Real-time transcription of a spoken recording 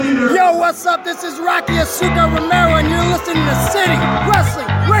what's up? This is Rocky Asuka Romero, and you're listening to City Wrestling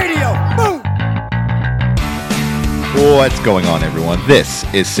Radio. Boom! What's going on, everyone? This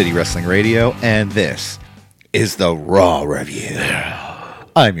is City Wrestling Radio, and this is the Raw Review.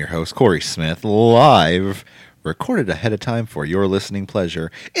 I'm your host, Corey Smith, live, recorded ahead of time for your listening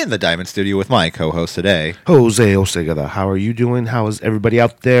pleasure in the Diamond Studio with my co-host today, Jose Osegada. How are you doing? How is everybody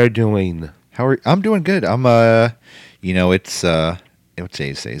out there doing? I'm doing good. I'm it's what day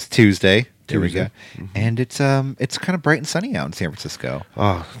is today? It's Tuesday. There we go. Mm-hmm. And it's kind of bright and sunny out in San Francisco.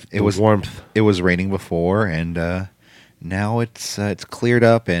 Oh, It was warmth. It was raining before, and now it's cleared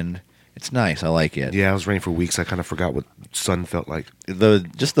up and it's nice. I like it. Yeah, it was raining for weeks. I kind of forgot what sun felt like.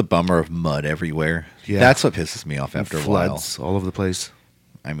 Just the bummer of mud everywhere. Yeah. That's what pisses me off after a while. Floods all over the place.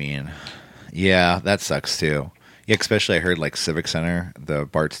 I mean, yeah, that sucks too. Yeah, especially I heard like Civic Center, the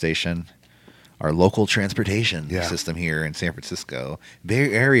BART station, our local transportation system here in San Francisco,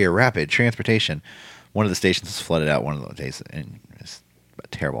 Bay Area Rapid Transportation. One of the stations was flooded out one of those days, and it's a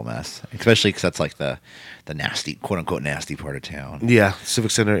terrible mess. Especially because that's like the nasty, quote unquote, nasty part of town. Yeah,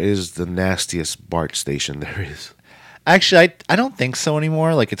 Civic Center is the nastiest BART station there is. Actually, I don't think so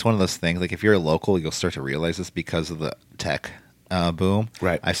anymore. Like, it's one of those things. Like, if you're a local, you'll start to realize this because of the tech boom.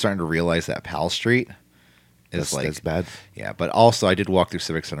 Right. I'm starting to realize that Powell Street is That's bad. Yeah, but also I did walk through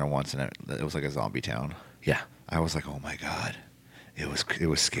Civic Center once, and it was like a zombie town. Yeah. I was like, oh my god, it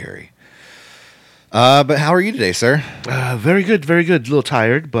was scary. But how are you today, sir? Very good, very good. A little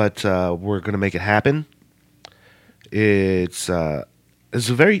tired, but we're going to make it happen. It's a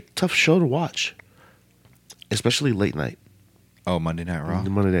very tough show to watch, especially late night. Oh, Monday Night Raw. The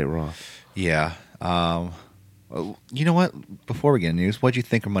Monday Night Raw. Yeah. You know what? Before we get into news, what'd you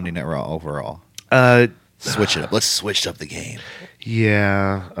think of Monday Night Raw overall? Switch it up. Let's switch up the game.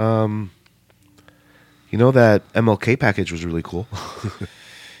 Yeah. That MLK package was really cool.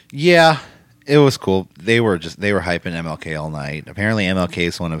 Yeah, it was cool. They were hyping MLK all night. Apparently, MLK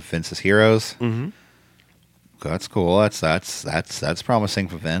is one of Vince's heroes. Mm-hmm. That's cool. That's promising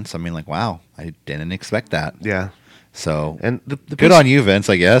for Vince. I mean, like, wow, I didn't expect that. Yeah. So, And the good on you,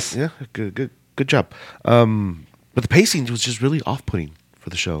 Vince. I guess. Yeah, good job. But the pacing was just really off-putting for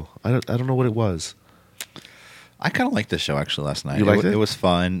the show. I don't know what it was. I kind of liked this show actually last night. You liked it? It was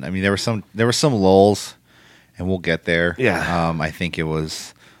fun. I mean, there were some lulls, and we'll get there. Yeah. I think it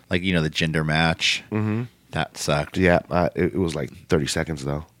was like the gender match. Mm-hmm. That sucked. Yeah, it was like 30 seconds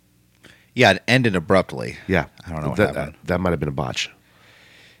though. Yeah, it ended abruptly. Yeah, I don't know what happened. That might have been a botch.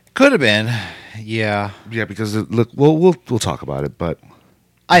 Could have been. Yeah. Yeah, because look, we'll talk about it, but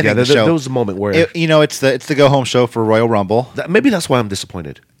I think the show, there was a moment where it's the go home show for Royal Rumble. Maybe that's why I'm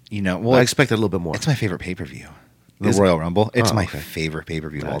disappointed. Well, I expected a little bit more. It's my favorite pay-per-view. The Is it? Royal Rumble. It's my okay. favorite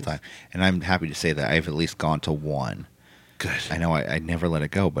pay-per-view of all Nice. time. And I'm happy to say that I've at least gone to one. Good. I know I never let it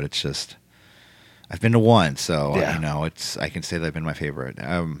go, but it's just I've been to one, so Yeah. I can say that I've been my favorite.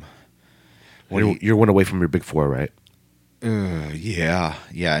 You're one away from your big four, right? Yeah,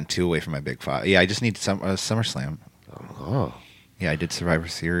 and two away from my big five. Yeah, I just need SummerSlam. Oh, Yeah, I did Survivor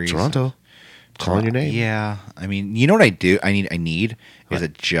Series. Toronto, calling your name. Yeah, I mean, you know what I do? I need is a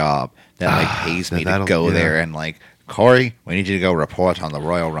job that pays me to go there and like, Corey, we need you to go report on the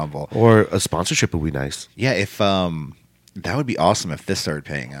Royal Rumble. Or a sponsorship would be nice. Yeah, if that would be awesome if this started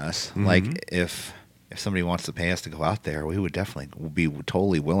paying us. Mm-hmm. Like if somebody wants to pay us to go out there, we would definitely be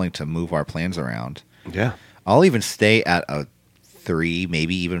totally willing to move our plans around. Yeah. I'll even stay at a 3,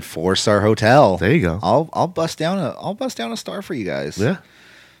 maybe even 4-star hotel. There you go. I'll bust down a star for you guys. Yeah.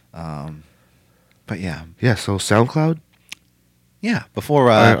 But yeah. Yeah. So SoundCloud. Yeah.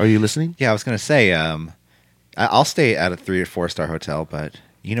 Before Are you listening? yeah, I was gonna say I'll stay at a 3 or 4-star hotel, but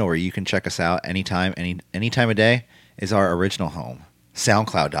you know where you can check us out anytime, any time of day is our original home.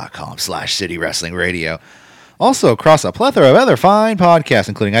 SoundCloud.com/City Wrestling Radio. Also across a plethora of other fine podcasts,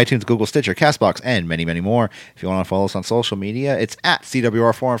 including iTunes, Google, Stitcher, CastBox, and many, many more. If you want to follow us on social media, it's at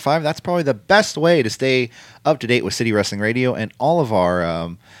CWR415. That's probably the best way to stay up to date with City Wrestling Radio and all of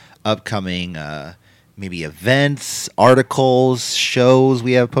our upcoming maybe events, articles, shows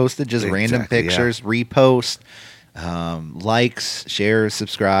we have posted, just random Exactly, pictures, repost, likes, shares,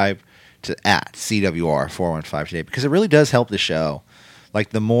 subscribe to at CWR415 today, because it really does help the show. Like,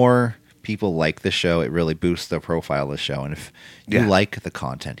 the more people like the show, it really boosts the profile of the show. And if you like the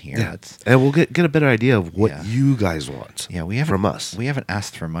content here, that's And we'll get a better idea of what Yeah. you guys want. yeah, we haven't from us. We haven't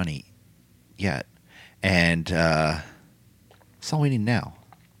asked for money yet, and that's all we need now.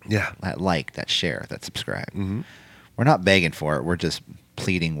 Yeah. That like, that share, that subscribe. Mm-hmm. We're not begging for it. We're just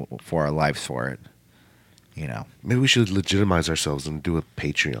pleading for our lives for it. Maybe we should legitimize ourselves and do a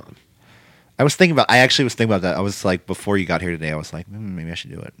Patreon. I actually was thinking about that. I was like, before you got here today, I was like, maybe I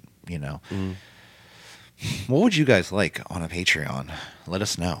should do it. you know. What would you guys like on a Patreon? Let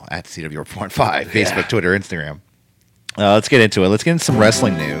us know at CW4.5, Facebook, Twitter, Instagram. Let's get into it. Let's get into some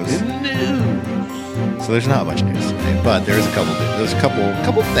wrestling news. So there's not much news today, but there's a couple. There's a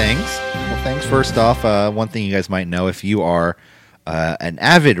couple things. First off, one thing you guys might know if you are an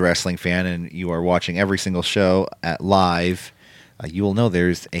avid wrestling fan and you are watching every single show at live, you will know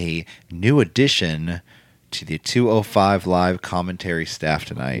there's a new addition to the 205 Live commentary staff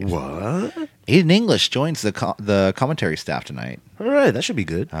tonight. What? Aiden English joins the commentary staff tonight. All right, that should be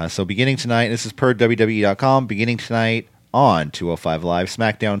good. So beginning tonight, this is per WWE.com, beginning tonight on 205 Live,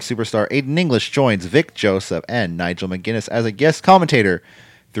 SmackDown superstar Aiden English joins Vic Joseph and Nigel McGuinness as a guest commentator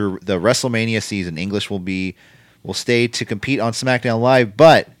through the WrestleMania season. English will stay to compete on SmackDown Live,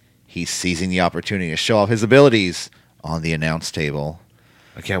 but he's seizing the opportunity to show off his abilities on the announce table.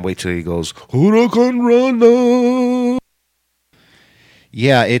 I can't wait till he goes, Huracan Rana.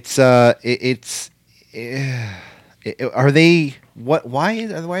 Yeah, are they why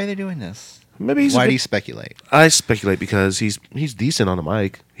are they doing this? Maybe why do you speculate? I speculate because he's decent on the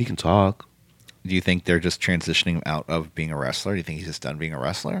mic. He can talk. Do you think they're just transitioning him out of being a wrestler? Do you think he's just done being a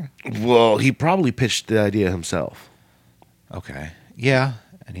wrestler? Well, he probably pitched the idea himself. Okay. Yeah.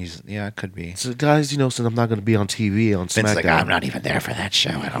 And it could be. So, guys, since I'm not going to be on TV on Vince's SmackDown. like, I'm not even there for that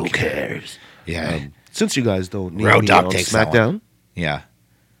show. Who cares? Yeah. Since you guys don't need Road me Dogg on takes that SmackDown, one. Yeah.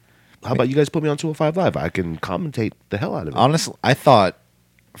 How about you guys put me on 205 Live? I can commentate the hell out of it. Honestly, I thought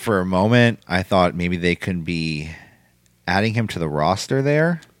for a moment, maybe they could be adding him to the roster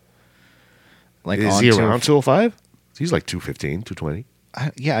there. Like, is he around 205? He's like 215, 220.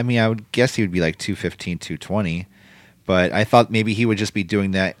 Yeah, I mean, I would guess he would be like 215, 220. But I thought maybe he would just be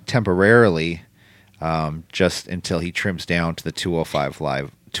doing that temporarily, just until he trims down to the 205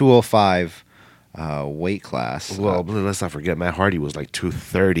 weight class. Well, let's not forget, Matt Hardy was like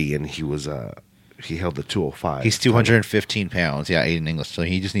 230, and he held the 205. He's 215 pounds. Yeah, Aiden English. So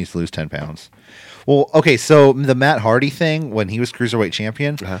he just needs to lose 10 pounds. Well, okay, so the Matt Hardy thing, when he was Cruiserweight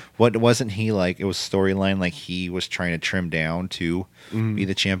champion, what wasn't he like? It was storyline like he was trying to trim down to be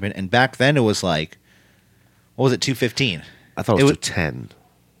the champion. And back then it was like, what was it, 215? I thought it was 210.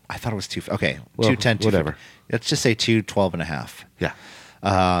 I thought it was 2. Okay, well, 210, whatever. Let's just say 212 and a half. Yeah.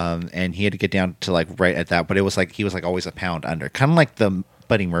 And he had to get down to like right at that, but it was like he was like always a pound under, kind of like the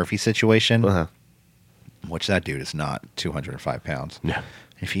Buddy Murphy situation, which that dude is not 205 pounds. Yeah.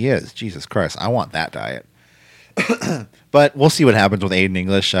 If he is, Jesus Christ, I want that diet. But we'll see what happens with Aiden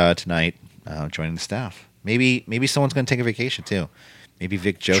English tonight joining the staff. Maybe someone's going to take a vacation too. Maybe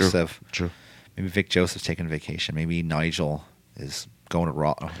Vic Joseph. True. Maybe Vic Joseph's taking a vacation. Maybe Nigel is going to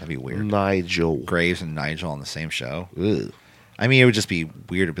Raw. Oh, that'd be weird. Nigel Graves and Nigel on the same show. Ugh. I mean, it would just be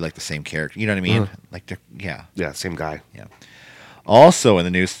weird to be like the same character. You know what I mean? Like, yeah. Yeah, same guy. Yeah. Also in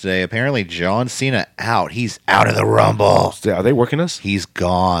the news today, apparently John Cena out. He's out of the Rumble. Are they working us? He's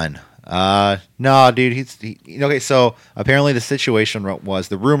gone. No, dude. Okay. So apparently the situation was,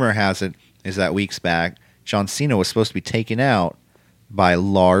 the rumor has it is that weeks back, John Cena was supposed to be taken out by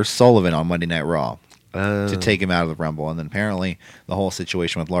Lars Sullivan on Monday Night Raw to take him out of the Rumble, and then apparently the whole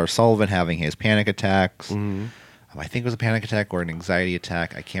situation with Lars Sullivan having his panic attacks. I think it was a panic attack or an anxiety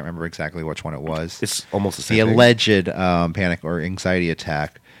attack. I can't remember exactly which one it was. It's almost the same The thing. alleged panic or anxiety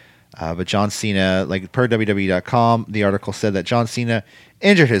attack. But John Cena, like per WWE.com, the article said that John Cena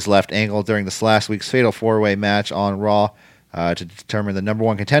injured his left ankle during this last week's Fatal 4-Way match on Raw to determine the number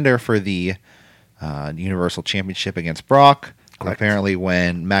one contender for the Universal Championship against Brock. Apparently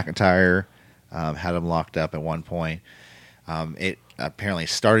when McIntyre had him locked up at one point, it apparently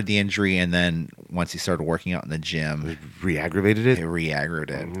started the injury, and then once he started working out in the gym, re-aggravated it? It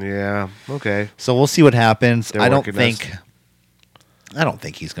re-aggravated it. Yeah, okay. So we'll see what happens. They're I don't working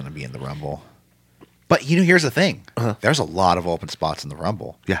think he's going to be in the Rumble. But here's the thing: there's a lot of open spots in the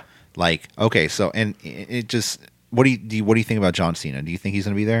Rumble. Yeah. Like, okay, so and it just what do you think about John Cena? Do you think he's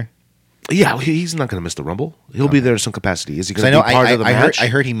going to be there? Yeah, he's not going to miss the Rumble. He'll be there in some capacity. Is he Because going I to know be part of the match? I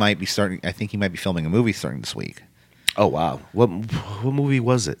heard he might be starting. I think he might be filming a movie starting this week. Oh wow! What movie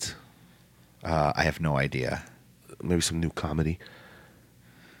was it? I have no idea. Maybe some new comedy.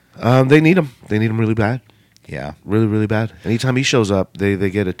 They need him. They need him really bad. Yeah, Really, really bad. Anytime he shows up, they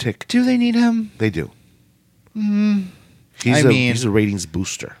get a tick. do they need him? They do. I mean- he's a ratings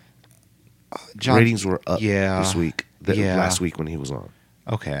booster. Ratings were up this week. Last week when he was on.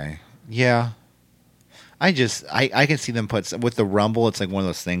 Okay. Yeah. I can see them put with the Rumble. It's like one of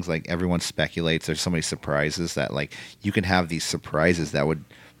those things like everyone speculates. There's so many surprises that like you can have these surprises that would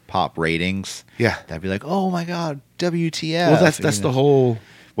pop ratings. Yeah. That'd be like, oh my god, WTF. Well, that's the whole.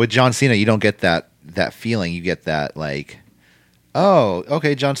 With John Cena, you don't get that feeling. You get that like Oh,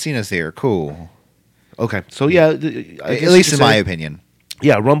 okay. John Cena's there. Cool. Okay, so yeah, At least in my opinion.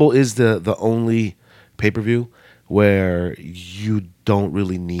 yeah, Rumble is the only pay per view where you don't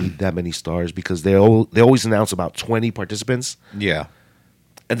really need that many stars because they always announce about 20 participants, Yeah.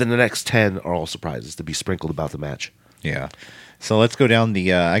 and then the next 10 are all surprises to be sprinkled about the match. Yeah. So let's go down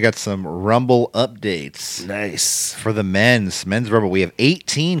the. I got some Rumble updates Nice. for the men's Rumble. We have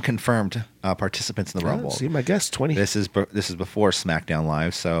 18 confirmed participants in the Rumble. See, my guess 20. This is before SmackDown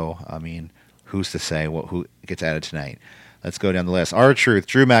Live, so I mean, who's to say who gets added tonight? Let's go down the list. R-Truth,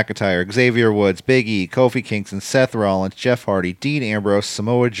 Drew McIntyre, Xavier Woods, Big E, Kofi Kingston, Seth Rollins, Jeff Hardy, Dean Ambrose,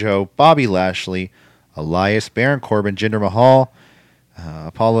 Samoa Joe, Bobby Lashley, Elias, Baron Corbin, Jinder Mahal,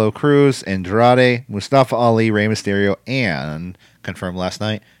 Apollo Crews, Andrade, Mustafa Ali, Rey Mysterio, and confirmed last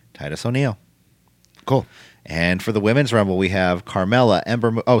night, Titus O'Neil. Cool. And for the Women's Rumble, we have Carmella,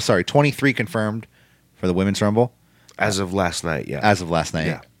 23 confirmed for the Women's Rumble. As of last night, yeah. As of last night.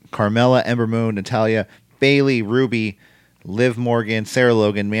 Yeah. Carmella, Ember Moon, Natalia, Bailey, Ruby, Liv Morgan, Sarah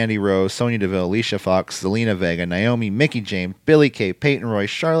Logan, Mandy Rose, Sonya Deville, Alicia Fox, Zelina Vega, Naomi, Mickie James, Billie Kay, Peyton Royce,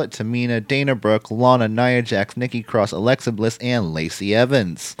 Charlotte, Tamina, Dana Brooke, Lana, Nia Jax, Nikki Cross, Alexa Bliss, and Lacey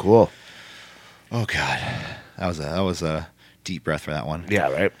Evans. Cool. Oh God, that was a deep breath for that one.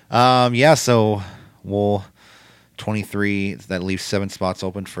 Yeah, right. Yeah. So we'll 23. That leaves 7 spots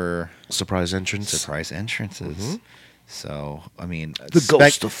open for Surprise entrance. surprise entrances. So I mean, The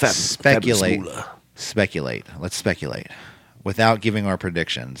ghost of speculate. Fabulous Moolah. Speculate. Let's speculate without giving our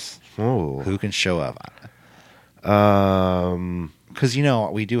predictions. Oh. Who can show up? Um. Because,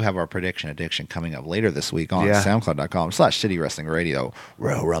 we do have our prediction addiction coming up later this week on Yeah. SoundCloud.com/City Wrestling Radio.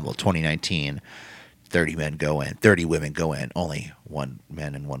 Royal Rumble 2019. 30 men go in, 30 women go in. Only 1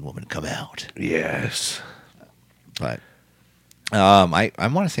 man and 1 woman come out. Yes. But I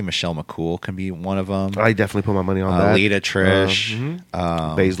want to say Michelle McCool can be one of them. I definitely put my money on that. Lita, Trish.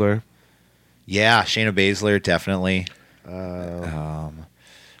 Baszler. Yeah, Shayna Baszler, definitely.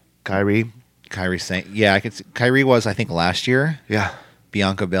 Kyrie. Kyrie Saint. Yeah, I could see. Kyrie was, I think, last year. Yeah.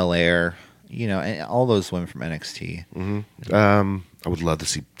 Bianca Belair. And all those women from NXT. I would love to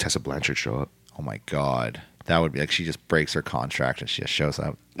see Tessa Blanchard show up. Oh my God, that would be like she just breaks her contract and she just shows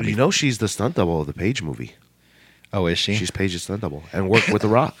up. You know she's the stunt double of the Paige movie. Oh, is she? She's Paige's stunt double and worked with The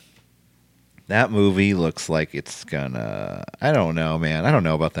Rock. That movie looks like it's gonna. I don't know, man. I don't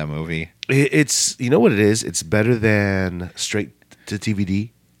know about that movie. It's you know what it is. It's better than straight to DVD.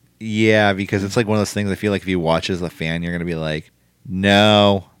 Yeah, because it's like one of those things. I feel like if you watch as a fan, you're gonna be like,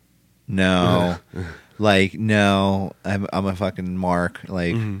 no, like no, I'm a fucking mark.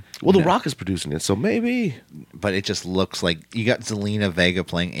 Like, Well, The no. Rock is producing it, so maybe. But it just looks like you got Zelina Vega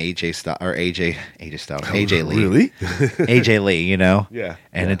playing AJ Styles, AJ Lee, Really? AJ Lee, Yeah.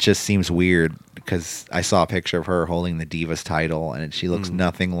 and Yeah. it just seems weird because I saw a picture of her holding the Divas title, and she looks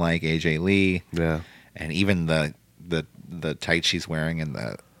nothing like AJ Lee, Yeah. and even the tights she's wearing and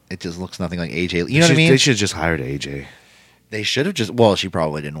it just looks nothing like AJ Lee. You know what I mean? They should have just hired AJ. They should have just. Well, she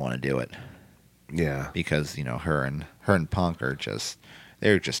probably didn't want to do it Yeah. because her and Punk are just.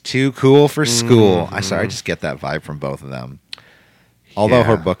 They're just too cool for school. I just get that vibe from both of them. Although Yeah.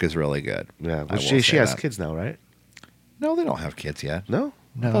 her book is really good. Yeah. I But will she say has that. kids now, right? No, they don't have kids yet. No?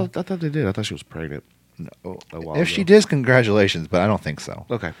 No. I thought they did. I thought she was pregnant. No. A while If she ago. did, congratulations, but I don't think so.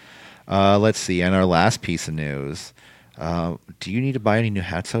 Okay. Let's see. And our last piece of news. Do you need to buy any new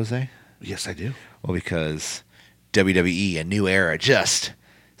hats, Jose? Yes, I do. Well, because WWE, a new era, just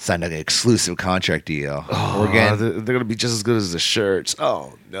signed an exclusive contract deal. We're getting they're going to be just as good as the shirts.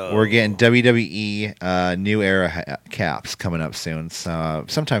 Oh, no. We're getting WWE New Era caps coming up soon, so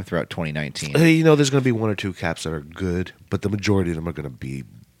sometime throughout 2019. Hey, there's going to be 1 or 2 caps that are good, but the majority of them are going to be.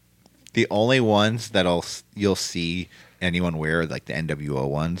 The only ones you'll see anyone wear are like the NWO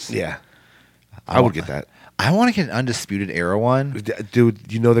ones. Yeah. I would get that. I want to get an Undisputed Era one. Dude,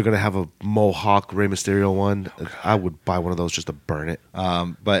 they're going to have a Mohawk Rey Mysterio one. I would buy one of those just to burn it.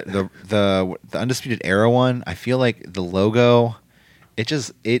 But the Undisputed Era one, I feel like the logo,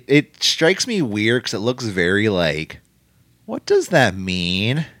 it strikes me weird because it looks very like, what does that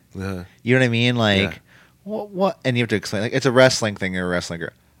mean? Yeah. You know what I mean? Like, Yeah. what? And you have to explain. Like, it's a wrestling thing or a wrestling girl.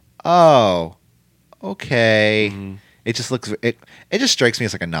 Oh, okay. It just looks. It just strikes me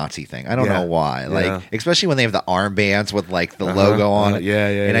as like a Nazi thing. I don't Yeah. know why. Like, Yeah. especially when they have the armbands with like the logo on it. Yeah.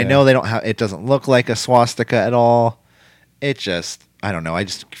 And I know they don't have. It doesn't look like a swastika at all. It just. I don't know. I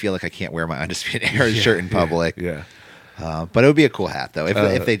just feel like I can't wear my Undisputed Era shirt in public. Yeah. But it would be a cool hat though.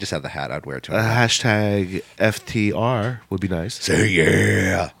 If they just have the hat, I'd wear it to A a hashtag FTR would be nice. Say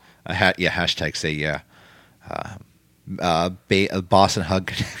yeah. A hat. Yeah. Hashtag say yeah. Boston Hug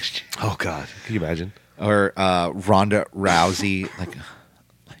Connection. Oh, God. Can you imagine? Or Ronda Rousey,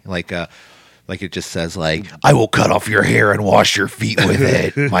 like it just says like, I will cut off your hair and wash your feet with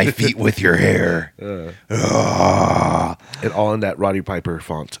it. My feet with your hair. And all in that Roddy Piper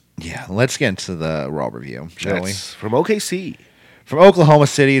font. Yeah, let's get into the Raw review, shall we? That's from OKC. From Oklahoma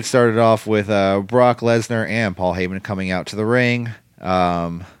City, it started off with Brock Lesnar and Paul Heyman coming out to the ring.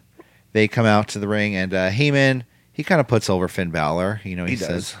 They come out to the ring, and Heyman, he kind of puts over Finn Balor. You know, he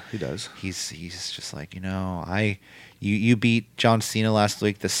does. He's just like, you beat John Cena last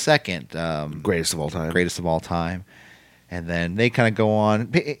week, the second Greatest of all time. And then they kind of go on.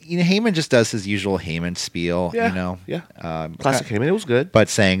 Heyman just does his usual Heyman spiel. Yeah. Classic Heyman. It was good. But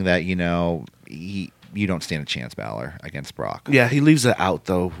saying that you don't stand a chance, Balor, against Brock. Yeah, he leaves it out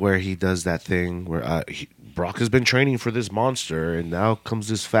though, where he does that thing where Brock has been training for this monster, and now comes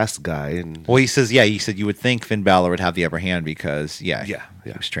this fast guy. And he said you would think Finn Balor would have the upper hand because he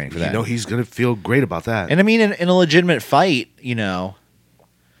was training for that. He's gonna feel great about that. And I mean, in a legitimate fight,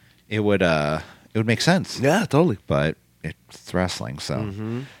 it would make sense. Yeah, totally. But it's wrestling, so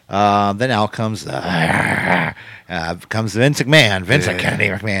then out comes Vince McMahon, Kennedy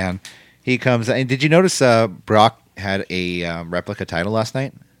McMahon. He comes, and did you notice Brock had a replica title last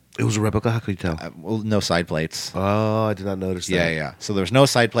night? It was a replica. How could you tell? No side plates. Oh, I did not notice that. Yeah. So there was no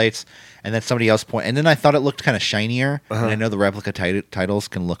side plates, and then somebody else and then I thought it looked kind of shinier. And I know the replica titles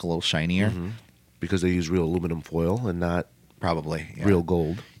can look a little shinier because they use real aluminum foil and not probably real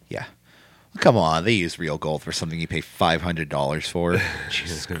gold. Yeah. Come on, they use real gold for something you pay $500 for.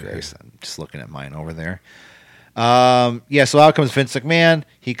 Jesus Christ! I'm just looking at mine over there. So out comes Vince McMahon.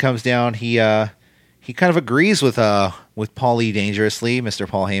 He comes down. He kind of agrees with Paulie Dangerously, Mr.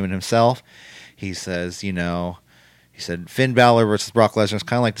 Paul Heyman himself. He says, he said Finn Balor versus Brock Lesnar is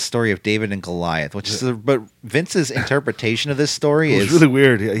kind of like the story of David and Goliath, but Vince's interpretation of this story is really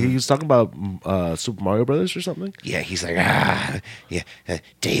weird. He was talking about Super Mario Brothers or something. Yeah, he's like,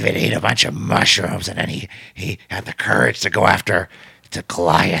 David ate a bunch of mushrooms, and then he had the courage to go after to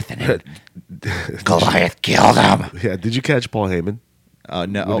Goliath, and Goliath killed him. Yeah, did you catch Paul Heyman?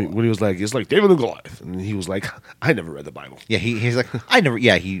 No. When he was like, it's like David and Goliath, and he was like, I never read the Bible. Yeah, he's like, I never.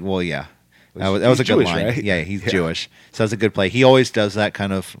 Yeah, That was a good Jewish, line. right? Yeah, he's Jewish, so that's a good play. He always does that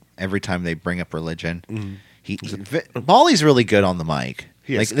kind of every time they bring up religion. Paulie's really good on the mic.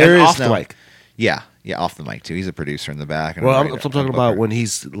 Yes, and off the mic. Yeah, off the mic too. He's a producer in the back. Well, I'm talking about when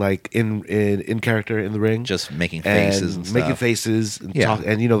he's like in character in the ring, just making faces and stuff. Making faces, and talk,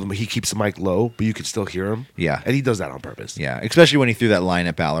 and he keeps the mic low, but you can still hear him. Yeah, and he does that on purpose. Yeah, especially when he threw that line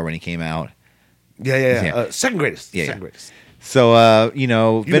at Balor when he came out. Yeah. Second greatest. Yeah, second greatest. So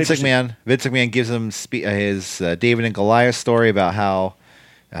Vince McMahon gives him his David and Goliath story about how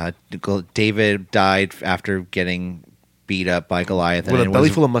David died after getting beat up by Goliath with a belly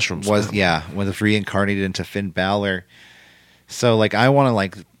full of mushrooms. Was reincarnated into Finn Balor. So I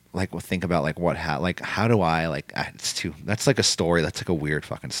want to think about how do I that's like a story. That's like a weird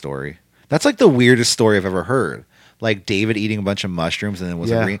fucking story. That's like the weirdest story I've ever heard. Like David eating a bunch of mushrooms and then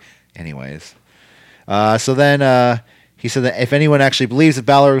was anyways. So then he said that if anyone actually believes that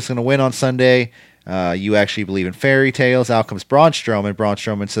Balor is going to win on Sunday, you actually believe in fairy tales. Out comes Braun Strowman. Braun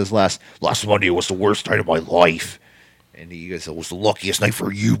Strowman says last Monday was the worst night of my life. And he goes, it was the luckiest night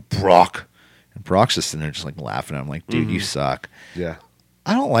for you, Brock. And Brock's just sitting there just laughing. I'm like, dude, you suck. Yeah.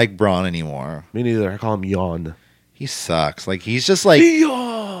 I don't like Braun anymore. Me neither. I call him Yawn. He sucks. He's just like...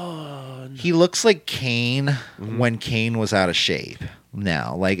 Yawn! He looks like Kane when Kane was out of shape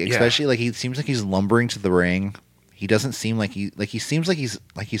now. Especially he seems like he's lumbering to the ring. He doesn't seem like he seems like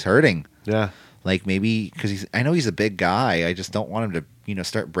he's hurting. Yeah. Maybe because I know he's a big guy. I just don't want him to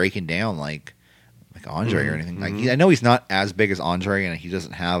start breaking down like Andre or anything. I know he's not as big as Andre, and he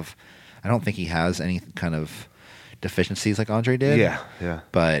doesn't have. I don't think he has any kind of deficiencies like Andre did. Yeah.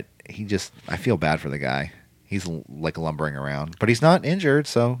 But I feel bad for the guy. He's lumbering around, but he's not injured,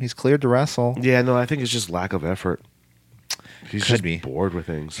 so he's cleared to wrestle. Yeah, no, I think it's just lack of effort. He's Could just be bored with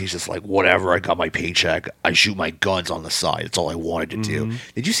things. He's just like, whatever, I got my paycheck. I shoot my guns on the side. That's all I wanted to do.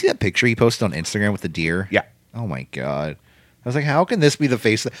 Did you see that picture he posted on Instagram with the deer? Yeah. Oh, my God. I was like, how can this be the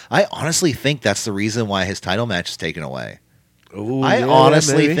face? I honestly think that's the reason why his title match is taken away. Ooh, I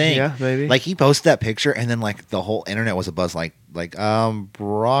honestly think. Yeah, maybe. He posted that picture, and then, the whole internet was abuzz. Braun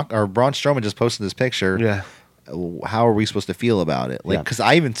Strowman just posted this picture. Yeah. How are we supposed to feel about it? Because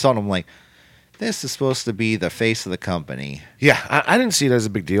I even saw him this is supposed to be the face of the company. Yeah, I didn't see it as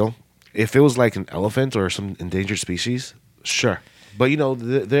a big deal. If it was like an elephant or some endangered species, sure. But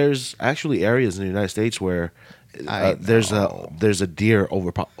there's actually areas in the United States where there's a deer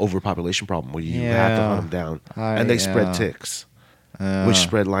overpopulation problem where you have to hunt them down, and they spread ticks, which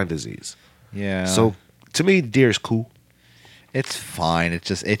spread Lyme disease. Yeah. So To me, deer is cool. It's fine. It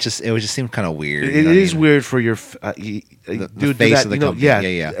would just seem kind of weird. It is weird for your the dude, face that, of the you know,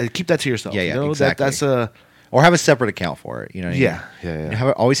 company. Yeah. Keep that to yourself. Yeah, yeah, you know? exactly. That's a Or have a separate account for it. You know what I mean?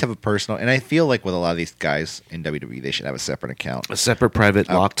 yeah. Always have a personal. And I feel like with a lot of these guys in WWE, they should have a separate account. A separate private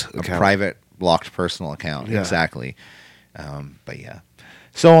locked a account. private locked personal account. Yeah. Exactly. But yeah.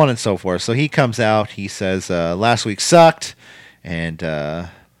 So on and so forth. So he comes out. He says, last week sucked. And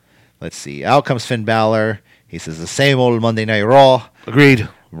let's see. Out comes Finn Balor. He says, the same old Monday Night Raw. Agreed.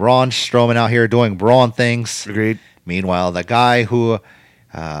 Braun Strowman out here doing Braun things. Agreed. Meanwhile, the guy who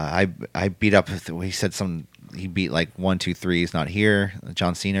I beat up, he beat like 1, 2, 3. He's not here.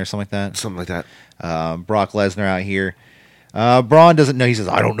 John Cena or something like that. Something like that. Brock Lesnar out here. Braun doesn't know. He says,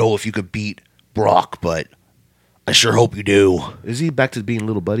 I don't know if you could beat Brock, but I sure hope you do. Is he back to being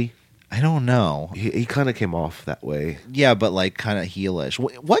little buddy? I don't know. He kind of came off that way. Yeah, but like kind of heelish.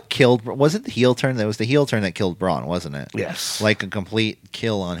 What killed? Was it the heel turn? That was the heel turn that killed Braun, wasn't it? Yes. Like a complete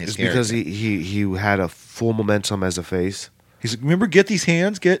kill on his It's character. because he had a full momentum as a face. He's like, remember, get these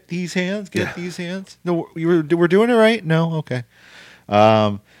hands, get these hands. No, we're doing it right. No, okay.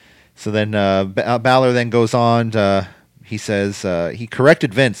 So then Balor then goes on. He says he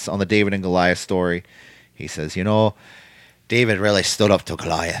corrected Vince on the David and Goliath story. He says, David really stood up to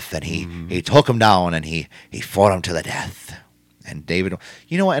Goliath, and he took him down, and he fought him to the death. And David,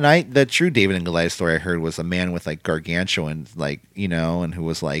 and the true David and Goliath story I heard was a man with like gargantuan, like, and who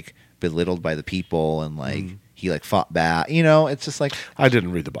was like belittled by the people, and like he like fought back. It's just like, I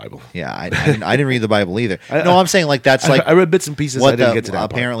didn't read the Bible. yeah, I didn't read the Bible either. No, I'm saying like that's like I read bits and pieces. I didn't get to that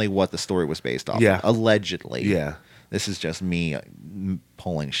part. Apparently what the story was based off. Yeah. Of, allegedly. Yeah. This is just me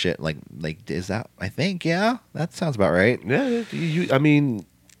pulling shit. Like is that? I think that sounds about right. Yeah, I mean,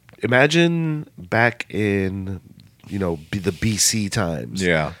 imagine back in the BC times.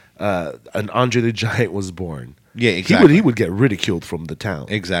 Yeah. An Andre the Giant was born. Yeah, exactly. He would get ridiculed from the town.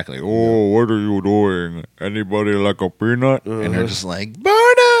 Exactly. Oh, what are you doing? Anybody like a peanut? And they're just like,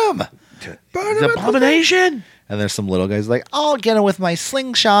 burn him! Burn him! The abomination! And there's some little guys like, I'll get him with my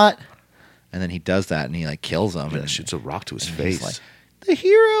slingshot. And then he does that, and he like kills him. And shoots a rock to his and face. He's like, the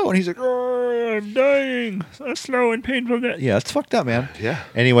hero, and he's like, oh, I'm dying, a slow and painful death. Yeah, it's fucked up, man. Yeah.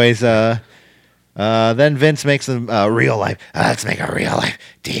 Anyways, then Vince makes them real life. Let's make a real life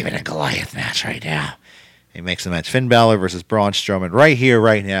David and Goliath match right now. He makes a match: Finn Balor versus Braun Strowman right here,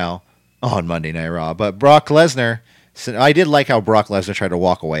 right now on Monday Night Raw. But Brock Lesnar, I did like how Brock Lesnar tried to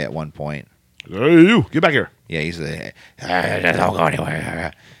walk away at one point. Hey, you get back here! Yeah, he's like, don't go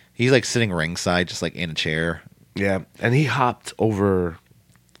anywhere. He's like sitting ringside, just like in a chair. Yeah, and he hopped over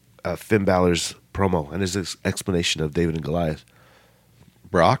Finn Balor's promo and his explanation of David and Goliath.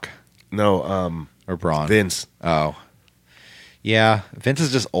 Brock? No, or Braun? Vince. Oh. Yeah, Vince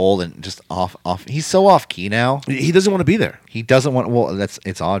is just old and just off. He's so off key now. He doesn't want to be there. He doesn't want. Well,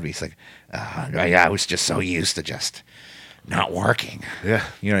 it's odd. He's like, I was just so used to just not working. Yeah,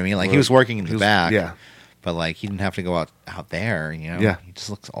 you know what I mean. Like he was working in the back. Yeah, but like he didn't have to go out there. Yeah, he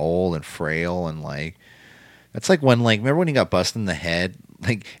just looks old and frail and like. That's like when remember when he got busted in the head?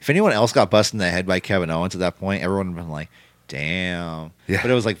 Like if anyone else got busted in the head by Kevin Owens at that point, everyone would have been like, damn. Yeah.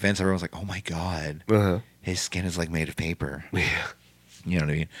 But it was like Vince. Everyone was like, oh my god. Uh-huh. His skin is like made of paper. Yeah. You know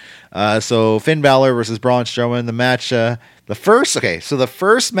what I mean? So Finn Balor versus Braun Strowman. The match, the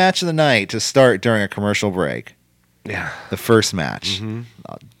first match of the night to start during a commercial break. Yeah. The first match. Mm-hmm.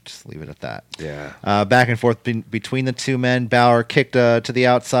 I'll just leave it at that. Yeah. Back and forth between the two men. Balor kicked to the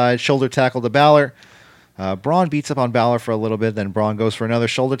outside, shoulder tackle to Balor. Braun beats up on Balor for a little bit. Then Braun goes for another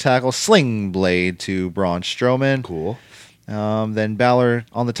shoulder tackle, sling blade to Braun Strowman. Cool. Then Balor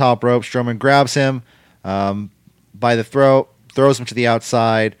on the top rope. Strowman grabs him by the throat, throws him to the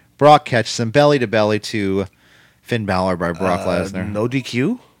outside. Brock catches him belly to belly to Finn Balor by Brock Lesnar. No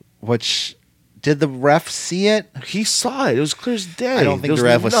DQ? Which, did the ref see it? He saw it. It was clear as day. I don't think the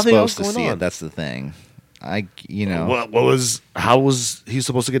ref was supposed to see it. That's the thing. How was he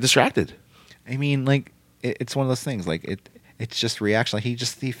supposed to get distracted? I mean, like, it's one of those things. Like, it's just reaction. Like,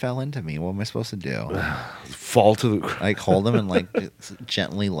 he fell into me. What am I supposed to do? Fall to the... Like, hold him and, like,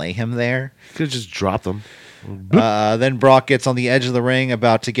 gently lay him there? Could have just dropped him. Then Brock gets on the edge of the ring,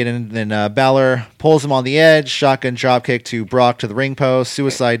 about to get in. Then Balor pulls him on the edge. Shotgun dropkick to Brock to the ring post.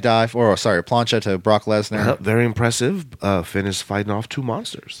 Suicide dive, plancha to Brock Lesnar. Very impressive. Finn is fighting off two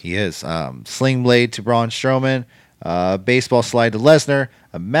monsters. He is. Sling blade to Braun Strowman. Baseball slide to Lesnar.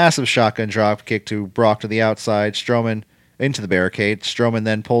 A massive shotgun dropkick to Brock to the outside. Strowman into the barricade. Strowman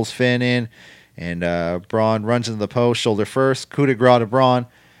then pulls Finn in. And Braun runs into the post, shoulder first. Coup de grace to Braun.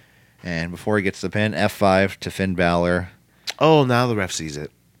 And before he gets the pin, F5 to Finn Balor. Oh, now the ref sees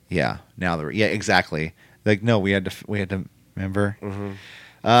it. Yeah. Now exactly. Like no, we had to remember.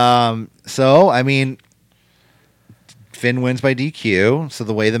 So I mean, Finn wins by DQ. So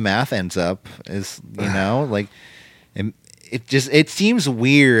the way the math ends up is, like it seems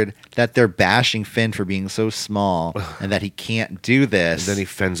weird that they're bashing Finn for being so small and that he can't do this. And then he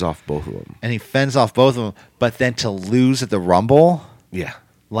fends off both of them. But then to lose at the Rumble, Yeah.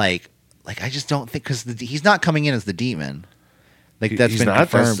 like I just don't think, because he's not coming in as the Demon. Like that's He's been not?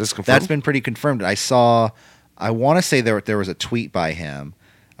 confirmed. That's confirmed? That's been pretty confirmed. I want to say there was a tweet by him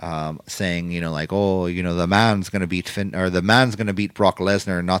saying, the man's going to beat Finn, or the man's going to beat Brock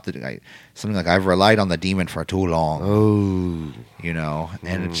Lesnar, not the guy. Something like, I've relied on the Demon for too long. Oh.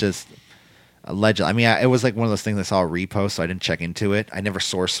 And it's just allegedly. I mean, it was like one of those things I saw a repost, so I didn't check into it. I never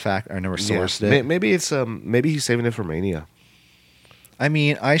sourced it. Maybe it's maybe he's saving it for Mania. I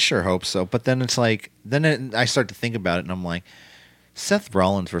mean, I sure hope so. But then it's like, I start to think about it, and I'm like, Seth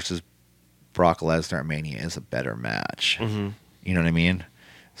Rollins versus Brock Lesnar at Mania is a better match. Mm-hmm. You know what I mean?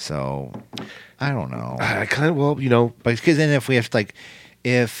 So I don't know. I kind of But because then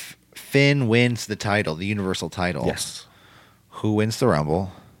if Finn wins the title, the Universal title, yes. Who wins the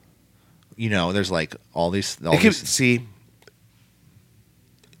Rumble? There's like all these. See,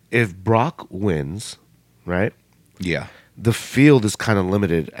 if Brock wins, right? Yeah. The field is kind of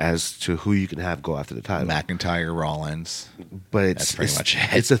limited as to who you can have go after the title. McIntyre, Rollins. But That's pretty much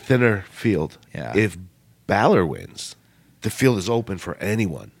it. It's a thinner field. Yeah. If Balor wins, the field is open for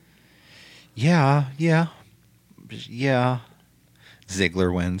anyone. Yeah.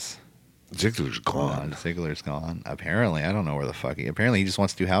 Ziggler wins. Ziggler's gone. Ziggler's gone. Apparently, I don't know where the fuck apparently he just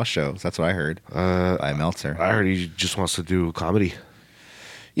wants to do house shows. That's what I heard by Meltzer. I heard he just wants to do comedy.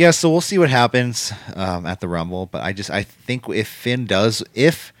 Yeah, so we'll see what happens at the Rumble. But I think if Finn does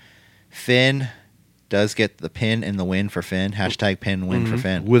get the pin and the win for Finn, #pin win for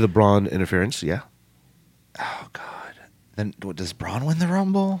Finn. With a Braun interference, yeah. Oh, God. Then does Braun win the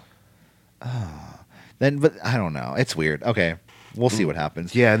Rumble? Oh. But I don't know. It's weird. Okay. We'll see what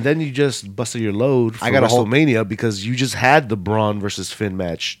happens. Yeah, and then you just busted your load for WrestleMania because you just had the Braun versus Finn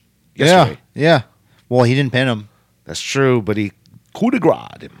match yesterday. Yeah. Well, he didn't pin him. That's true, but he coup de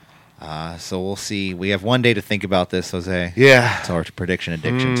grace him. So we'll see. We have one day to think about this, Jose. Yeah. It's our prediction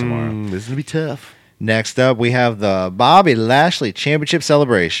addiction tomorrow. This is going to be tough. Next up, we have the Bobby Lashley Championship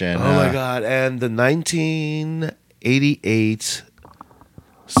Celebration. Oh, my God. And the 1988,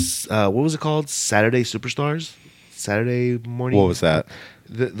 what was it called? Saturday Superstars? Saturday morning? What was that?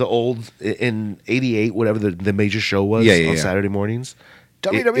 The old, in 88, whatever the major show was on Saturday mornings.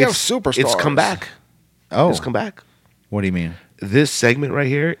 WWF Superstars. It's come back. Oh. It's come back. What do you mean? This segment right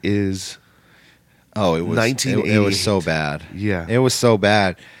here is... Oh, it was 1988. It was so bad. Yeah. It was so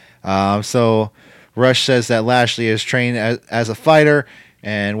bad. So Rush says that Lashley is trained as a fighter,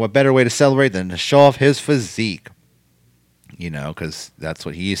 and what better way to celebrate than to show off his physique? Because that's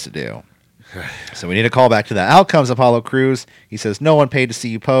what he used to do. So we need a call back to that. Out comes Apollo Crews. He says, no one paid to see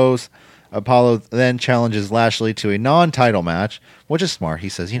you pose. Apollo then challenges Lashley to a non-title match, which is smart. He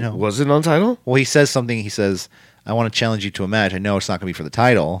says, Was it non-title? Well, he says something. He says, I want to challenge you to a match. I know it's not going to be for the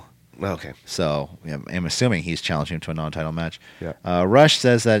title. Okay. So I'm assuming he's challenging him to a non-title match. Yeah. Rush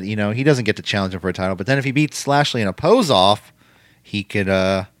says that, he doesn't get to challenge him for a title, but then if he beats Lashley in a pose-off, he get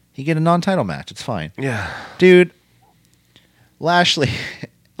a non-title match. It's fine. Yeah. Dude, Lashley...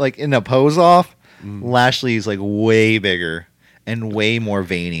 like in a pose off, Lashley's like way bigger and way more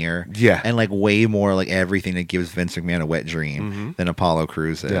veinier. Yeah. And like way more like everything that gives Vince McMahon a wet dream than Apollo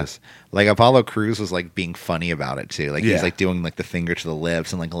Crews is. Yeah. Like Apollo Crews was like being funny about it too. Like Yeah. he's like doing like the finger to the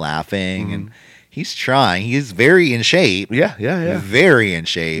lips and like laughing and he's trying. He's very in shape. Yeah. Very in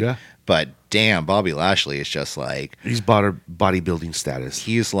shape. Yeah. But damn, Bobby Lashley is just like He's bodybuilding status.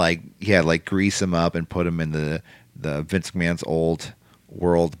 he's like like grease him up and put him in the Vince McMahon's old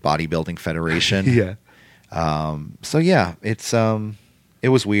World Bodybuilding Federation. Yeah. So yeah, it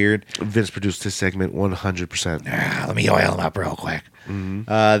was weird. Vince produced his segment 100%. Let me oil him up real quick.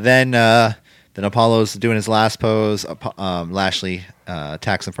 Then Apollo's doing his last pose. Lashley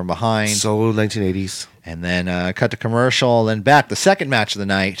attacks him from behind. Solo 1980s. And then cut to commercial. Then back the second match of the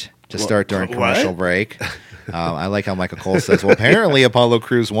night to start during commercial break. I like how Michael Cole says, well, apparently Apollo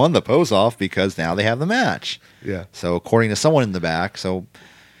Crews won the pose off because now they have the match. Yeah. So according to someone in the back,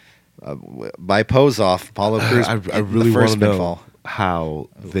 by pose off, Apollo Crews I really want to know pinfall. how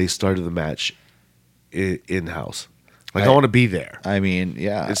they started the match in house. Like I want to be there. I mean,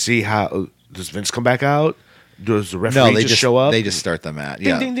 yeah. And see how does Vince come back out? Does the referee just show up? They just start the match. Ding,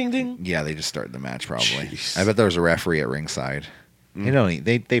 Yeah. ding, ding, ding. Yeah, they just start the match probably. Jeez. I bet there was a referee at ringside.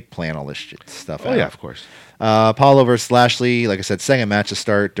 They plan all this stuff out. Oh yeah, of course. Apollo versus Lashley. Like I said, second match to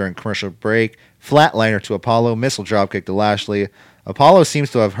start during commercial break. Flatliner to Apollo. Missile dropkick to Lashley. Apollo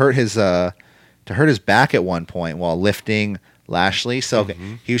seems to have hurt his back at one point while lifting Lashley. So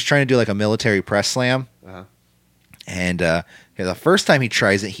he was trying to do like a military press slam. Uh-huh. And the first time he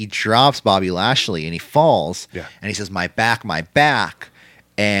tries it, he drops Bobby Lashley and he falls. Yeah. And he says, "My back, my back."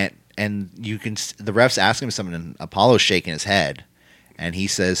 And you can the ref's asking him something, and Apollo's shaking his head, and he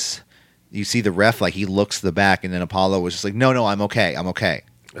says, "You see the ref like he looks to the back," and then Apollo was just like, "No, I'm okay, I'm okay."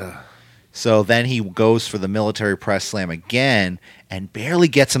 So then he goes for the military press slam again and barely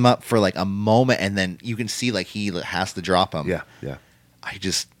gets him up for like a moment, and then you can see like he has to drop him. Yeah, yeah.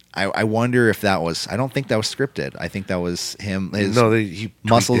 I wonder if that was. I don't think that was scripted. I think that was him. His he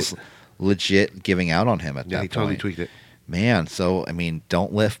muscles legit giving out on him at that he point. totally tweaked it. Man, so I mean,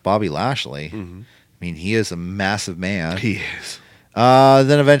 don't lift Bobby Lashley. I mean, he is a massive man. He is.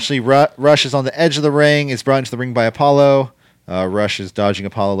 Then eventually, Rush is on the edge of the ring. Is brought into the ring by Apollo. Rush is dodging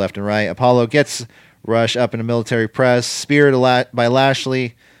Apollo left and right. Apollo gets Rush up in a military press. Spear by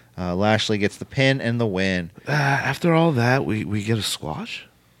Lashley. Lashley gets the pin and the win. After all that, we get a squash.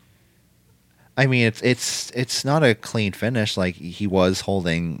 I mean, it's not a clean finish. Like he was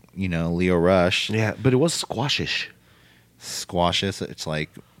holding, Leo Rush. Yeah, but it was squashish. Squashes. It's like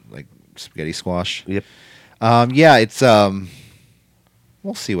spaghetti squash. Yep. Yeah, it's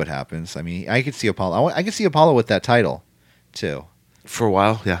we'll see what happens. I mean, I could see Apollo. I could see Apollo with that title too. For a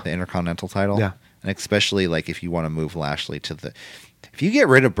while, yeah. The Intercontinental title. Yeah. And especially like if you want to move Lashley to if you get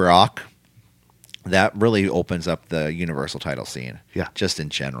rid of Brock, that really opens up the Universal title scene. Yeah. Just in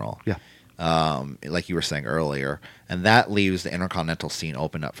general. Yeah. Like you were saying earlier, and that leaves the Intercontinental scene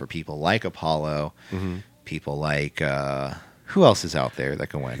open up for people like Apollo, people like who else is out there that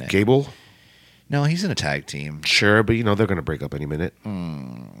can win it? Gable? No, he's in a tag team. Sure, but they're going to break up any minute.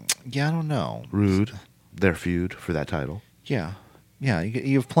 Yeah, I don't know. Rude, their feud for that title. Yeah,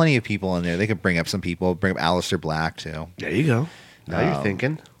 you have plenty of people in there. They could bring up some people. Bring up Aleister Black too. There you go. Now you're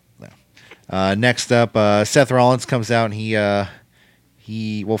thinking. Next up, Seth Rollins comes out, and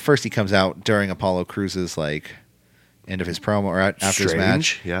first he comes out during Apollo Cruz's end of his promo or after his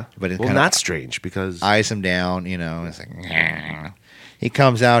match. Yeah, but not strange because eyes him down. It's like he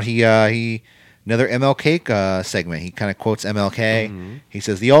comes out. He another MLK segment. He kind of quotes MLK. He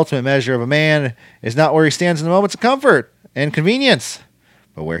says the ultimate measure of a man is not where he stands in the moments of comfort and convenience,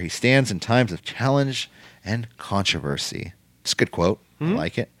 but where he stands in times of challenge and controversy. It's a good quote. I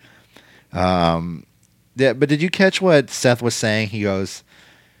like it. But did you catch what Seth was saying? He goes,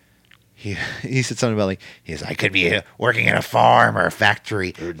 he said something about I could be working in a farm or a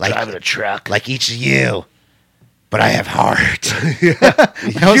factory, or driving a truck, like each of you, but I have heart. You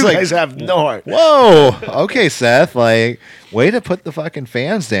guys have no heart. Whoa, okay, Seth. Way to put the fucking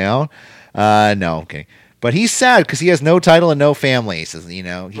fans down. No, okay. But he's sad because he has no title and no family. He says, he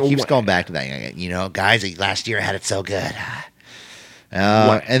keeps going back to that. Guys, last year I had it so good.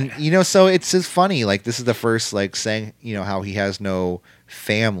 And so it's just funny. This is the first saying how he has no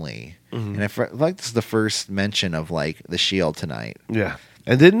family, and I feel like this is the first mention of the Shield tonight. Yeah,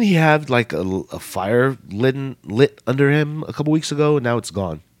 and didn't he have a fire lit under him a couple weeks ago? And now it's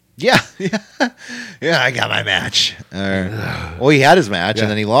gone. Yeah. I got my match. Well, he had his match and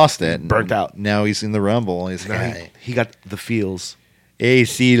then he lost it. Burnt out. Now he's in the Rumble. He got the feels. Hey,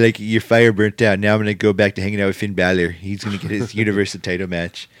 see, your fire burnt out. Now I'm going to go back to hanging out with Finn Balor. He's going to get his Universal title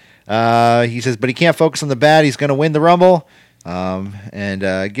match. He says, but he can't focus on the bad. He's going to win the Rumble.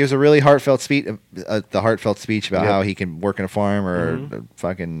 And gives a really heartfelt speech, about how he can work in a farm or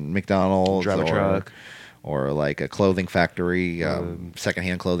fucking McDonald's. Drive a truck. Or a clothing factory,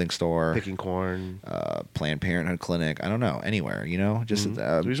 secondhand clothing store. Picking corn. Planned Parenthood clinic. I don't know. Anywhere, just an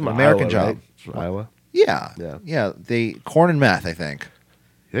American Iowa, job. Right? From Iowa? Yeah. They corn and meth, I think.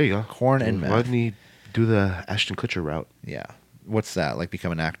 There you go. Corn and meth. Why didn't he do the Ashton Kutcher route? Yeah. What's that?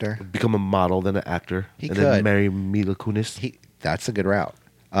 Become an actor? Become a model, then an actor. He and could. Then marry Mila Kunis. That's a good route.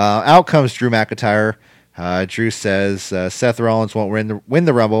 Out comes Drew McIntyre. Drew says Seth Rollins won't win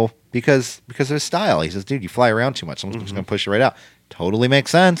the Rumble because of his style. He says, dude, you fly around too much. Someone's just going to push you right out. Totally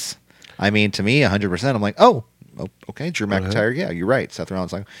makes sense. I mean, to me, 100%. I'm like, oh, okay, Drew McIntyre. Yeah, you're right. Seth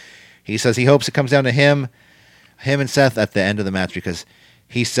Rollins. He says he hopes it comes down to him and Seth at the end of the match because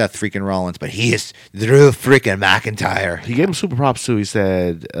he's Seth freaking Rollins, but he is Drew freaking McIntyre. He gave him super props too. He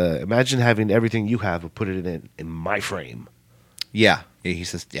said, imagine having everything you have but put it in my frame. Yeah. He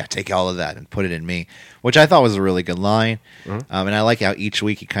says, yeah, take all of that and put it in me, which I thought was a really good line. And I like how each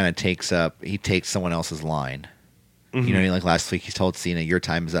week he kind of takes someone else's line. Last week he told Cena, your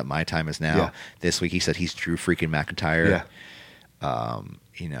time is up, my time is now. Yeah. This week he said he's Drew freaking McIntyre. Yeah.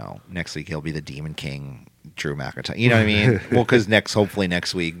 Next week he'll be the Demon King, Drew McIntyre. You know what I mean? Well, because hopefully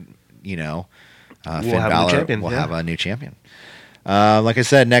next week, Finn Balor will have a new champion. Like I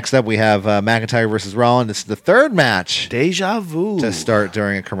said, next up we have McIntyre versus Rollins. This is the third match. Deja vu. To start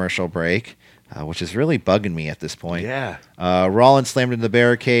during a commercial break, which is really bugging me at this point. Yeah. Rollins slammed into the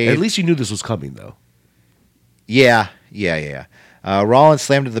barricade. At least you knew this was coming, though. Yeah. Rollins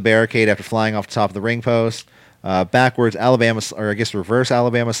slammed into the barricade after flying off the top of the ring post. Backwards reverse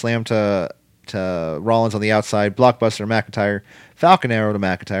Alabama slam to Rollins on the outside. Blockbuster McIntyre. Falcon Arrow to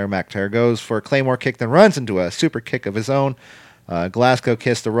McIntyre. McIntyre goes for a Claymore kick, then runs into a super kick of his own. Glasgow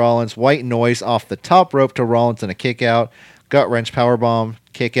kiss to Rollins. White noise off the top rope to Rollins and a kick out. Gut wrench powerbomb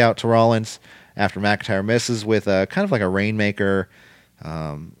kick out to Rollins after McIntyre misses with a kind of like a Rainmaker.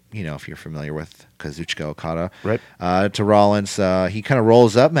 If you're familiar with Kazuchika Okada, right? To Rollins, he kind of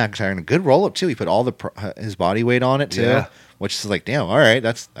rolls up McIntyre, and a good roll up too. He put all his body weight on it too, which is like, damn, all right,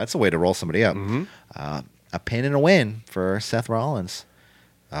 that's a way to roll somebody up. Mm-hmm. A pin and a win for Seth Rollins.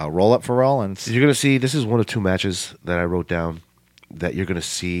 Roll up for Rollins. You're gonna see. This is one of two matches that I wrote down that you're gonna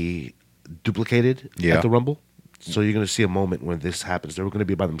see duplicated at the Rumble. So you're gonna see a moment when this happens. They're gonna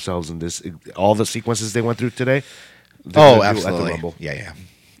be by themselves in this. All the sequences they went through today. Absolutely. At the Rumble. Yeah.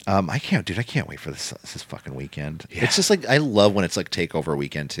 I can't wait for this fucking weekend. Yeah. It's just like, I love when it's like takeover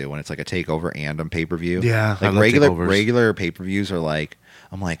weekend too, when it's like a takeover and a pay-per-view. Yeah. Like regular pay-per-views are like,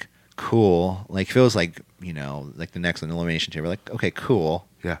 I'm like, cool. Like feels like, like the next one, Elimination Chamber, like, okay, cool.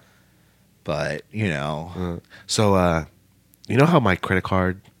 Yeah. But, So you know how my credit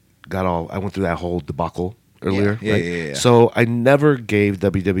card I went through that whole debacle earlier? Yeah. Right? Yeah. So I never gave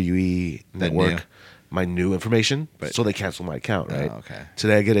WWE Network my new information, But so they canceled my account, right? Oh, okay.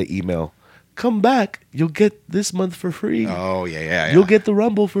 Today I get an email. Come back. You'll get this month for free. Oh, yeah. You'll get the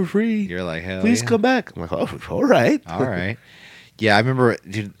Rumble for free. You're like, hell Please yeah. come back. I'm like, oh, all right. All right. Yeah, I remember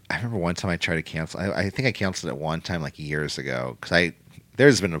one time I tried to cancel. I think I canceled it one time like years ago because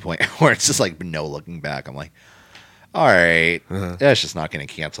there's been a point where it's just like no looking back. I'm like, all right, that's just not going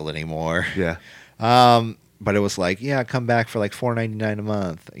to cancel anymore. Yeah. But it was like, come back for like $4.99 a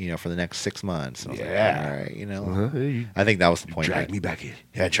month, for the next 6 months. And I was like, all right, I think that was the point. Drag me back in.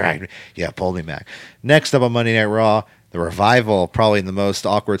 Yeah, dragged me. Yeah, pulled me back. Next up on Monday Night Raw, the Revival, probably in the most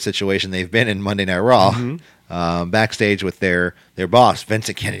awkward situation they've been in Monday Night Raw. Mm-hmm. Backstage with their boss,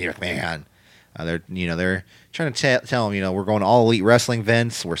 Vincent Kennedy McMahon. They're trying to tell him, we're going all elite wrestling,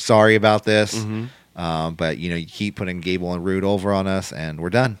 Vince. We're sorry about this. Mm-hmm. But you keep putting Gable and Rude over on us, and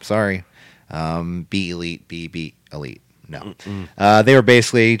we're done. Sorry. Be elite, be elite. No. They were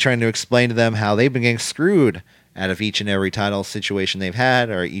basically trying to explain to them how they've been getting screwed out of each and every title situation they've had,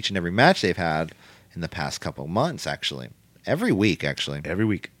 or each and every match they've had in the past couple months, actually. Every week, actually. Every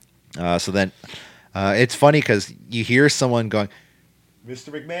week. So then it's funny because you hear someone going, Mr.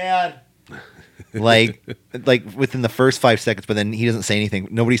 McMahon, like within the first 5 seconds, but then he doesn't say anything.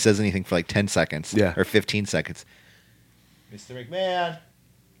 Nobody says anything for like 10 seconds or 15 seconds. Mr. McMahon.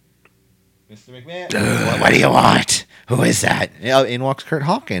 Mr. McMahon, what do you want? Who is that? In walks Kurt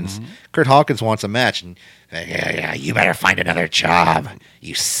Hawkins. Mm-hmm. Kurt Hawkins wants a match, and yeah, you better find another job.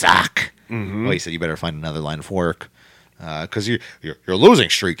 You suck. Mm-hmm. Well, he said you better find another line of work because you're a losing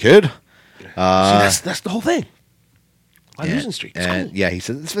streak, kid. That's the whole thing. Losing streak. It's cool. Yeah, he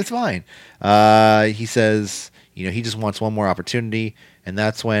says it's fine. He says he just wants one more opportunity, and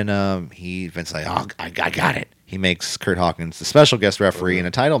that's when Vince's like, oh, I got it. He makes Kurt Hawkins the special guest referee in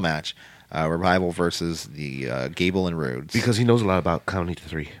a title match. Revival versus the Gable and Rhodes. Because he knows a lot about counting to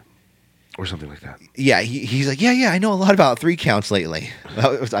 3. Or something like that. Yeah, he's like, I know a lot about 3 counts lately.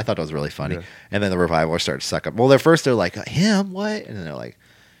 I thought that was really funny. Yeah. And then the Revival started to suck up. Well, first they're like, him? What? And then they're like,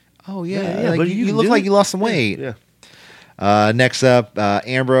 oh, yeah like, but you look like you lost some weight. Yeah. Next up,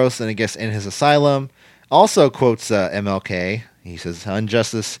 Ambrose, and I guess in his asylum, also quotes MLK. He says,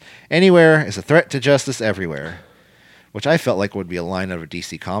 injustice anywhere is a threat to justice everywhere. Which I felt like would be a line out of a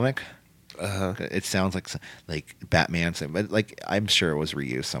DC comic. It sounds like Batman, but like I'm sure it was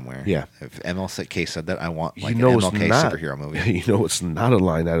reused somewhere. Yeah. If MLK said that, I want like an MLK superhero movie. You know, it's not a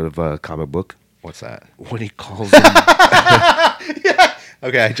line out of a comic book. What's that? When he calls him. Yeah.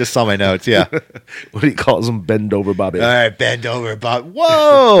 Okay, I just saw my notes. Yeah. When he calls him bend over, Bobby. All right, bend over, Bob.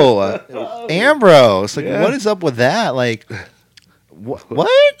 Whoa, Ambrose. Like, what is up with that? Like,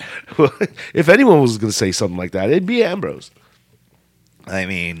 what? If anyone was going to say something like that, it'd be Ambrose. I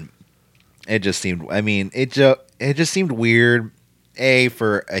mean. It just seemed. It just seemed weird.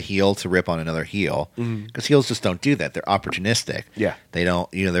 For a heel to rip on another heel, because heels just don't do that. They're opportunistic. Yeah, they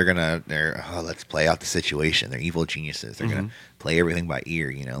don't. Let's play out the situation. They're evil geniuses. They're gonna play everything by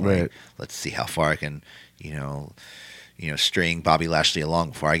ear. Right. Let's see how far I can. string Bobby Lashley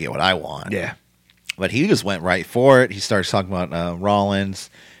along before I get what I want. Yeah. But he just went right for it. He starts talking about Rollins,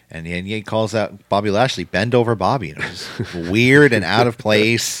 and he calls out Bobby Lashley, bend over Bobby. And it was weird and out of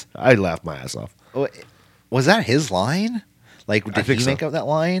place. I laughed my ass off. Was that his line? Like, did he make up that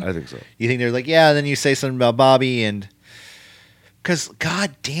line? I think so. You think they're like, yeah, and then you say something about Bobby, and because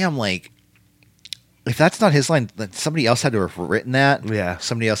goddamn, like, if that's not his line, then somebody else had to have written that. Yeah.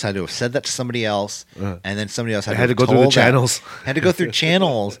 Somebody else had to have said that to somebody else, and then somebody else had Had to have go through the told that. channels. Had to go through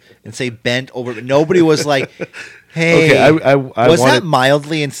channels and say bent over. But nobody was like, hey, Okay, I was wanted, that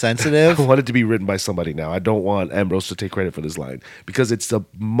mildly insensitive? I want it to be written by somebody now. I don't want Ambrose to take credit for this line because it's a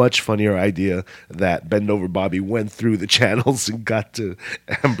much funnier idea that Bend Over Bobby went through the channels and got to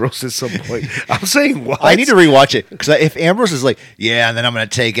Ambrose at some point. I'm saying what? I need to rewatch it because if Ambrose is like, yeah, and then I'm going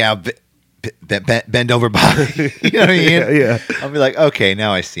to take out bend over Bobby. You know what I mean? Yeah. I'll be like, okay,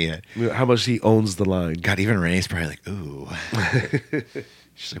 now I see it. How much he owns the line. God, even Renee's probably like, ooh.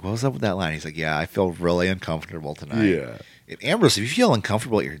 She's like, what was up with that line? He's like, yeah, I feel really uncomfortable tonight. Yeah. If Ambrose, if you feel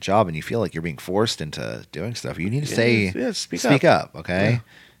uncomfortable at your job and you feel like you're being forced into doing stuff, you need to speak up, okay? Yeah.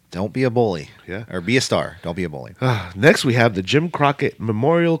 Don't be a bully. Yeah. Or be a star. Don't be a bully. Next, we have the Jim Crockett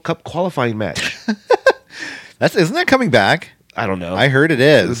Memorial Cup qualifying match. Isn't that coming back? I don't know. I heard it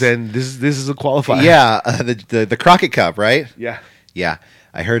is. Then this is a qualifier. Yeah, the Crockett Cup, right? Yeah. Yeah,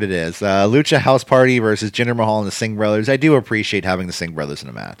 I heard it is. Lucha House Party versus Jinder Mahal and the Singh Brothers. I do appreciate having the Singh Brothers in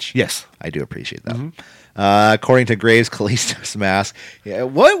a match. Yes. I do appreciate that. According to Graves, Kalisto's mask. Yeah,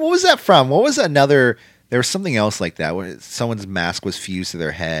 what was that from? What was another? There was something else like that where someone's mask was fused to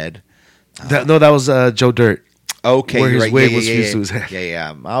their head. That was Joe Dirt. Okay, where his right. wig was fused to his head.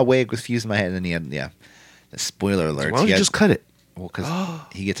 Yeah. My wig was fused to my head, and then he had Spoiler alert. So why don't you just cut it? Well, because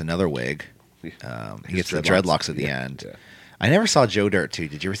he gets another wig. He gets the dreadlocks at the end. Yeah. I never saw Joe Dirt 2.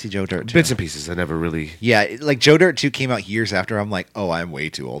 Did you ever see Joe Dirt 2? Bits and pieces. I never really. Yeah, like Joe Dirt 2 came out years after. I'm like, oh, I'm way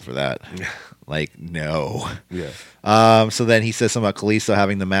too old for that. Like, no. Yeah. So then he says something about Kalisto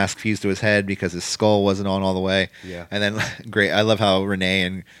having the mask fused to his head because his skull wasn't on all the way. Yeah. And then, great. I love how Renee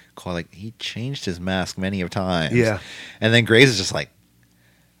and Cole like he changed his mask many of times. Yeah. And then Grace is just like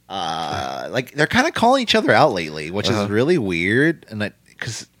they're kind of calling each other out lately, which is really weird. And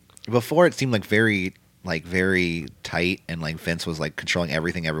because before it seemed like very tight, and like Vince was like controlling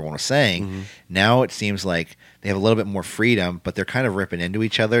everything everyone was saying. Now it seems like they have a little bit more freedom, but they're kind of ripping into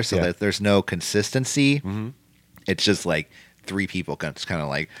each other, so that there's no consistency. It's just like three people just kind of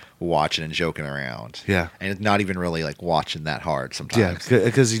like watching and joking around. Yeah, and it's not even really like watching that hard sometimes. Yeah,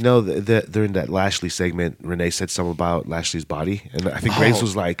 because during that Lashley segment, Renee said something about Lashley's body, and I think Grace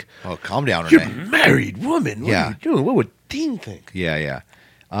was like, "Oh, calm down, you're Renee. a married woman. What are you doing? What would Dean think?" Yeah.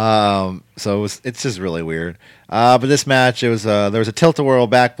 So it's just really weird. But this match, there was a tilt-a-whirl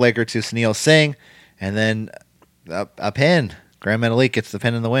backbreaker to Sunil Singh, and then a pin. Grand Metalik gets the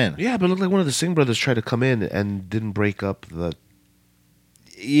pin in the win. Yeah, but it looked like one of the Singh brothers tried to come in and didn't break up the.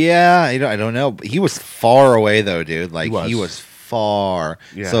 Yeah, I don't know. He was far away though, dude. Like he was far.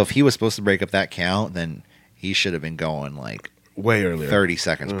 Yeah. So if he was supposed to break up that count, then he should have been going like way earlier, 30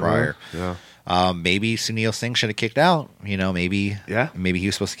 seconds prior. Yeah. Maybe Sunil Singh should have kicked out. Maybe he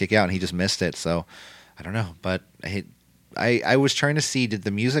was supposed to kick out and he just missed it. So I don't know. But I was trying to see, did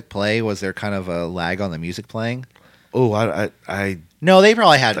the music play? Was there kind of a lag on the music playing? Oh, I no, they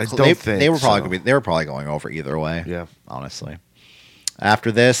probably had. I don't think they were probably so. They were probably going over either way. Yeah, honestly.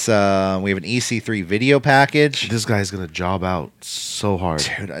 After this, we have an EC3 video package. This guy's gonna job out so hard,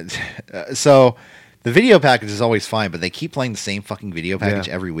 dude. So the video package is always fine, but they keep playing the same fucking video package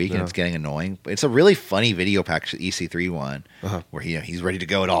every week, and it's getting annoying. But it's a really funny video package, the EC3 one, where he's ready to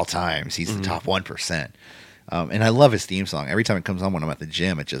go at all times. He's the top 1%, and I love his theme song. Every time it comes on when I'm at the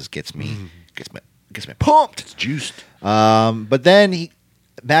gym, it just gets me pumped. It's juiced. But then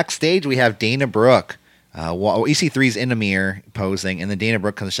backstage we have Dana Brooke. EC3's in the mirror posing, and then Dana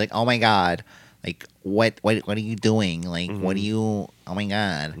Brooke comes. She's like, "Oh my god, like what are you doing? Like what do you? Oh my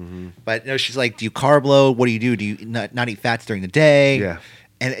god!" But no, she's like, "Do you carb load? What do you do? Do you not eat fats during the day?" Yeah.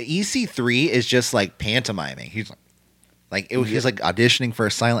 And EC3 is just like pantomiming. He's like auditioning for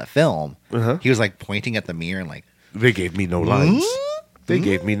a silent film. He was like pointing at the mirror and like, they gave me no lines. They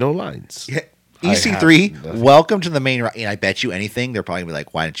gave me no lines. Yeah. EC3, welcome to the main. And I bet you anything, they're probably gonna be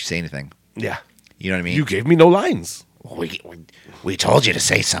like, "Why didn't you say anything?" Yeah. You know what I mean? You gave me no lines. We told you to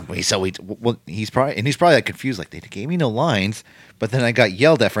say something. He's probably like confused. Like, they gave me no lines, but then I got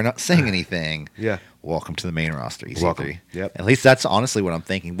yelled at for not saying anything. Yeah. Welcome to the main roster, EC3. Welcome. Yep. At least that's honestly what I'm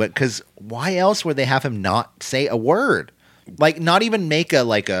thinking. But because why else would they have him not say a word? Like, not even make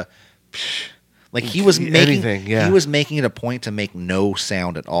like he was making anything. Yeah. He was making it a point to make no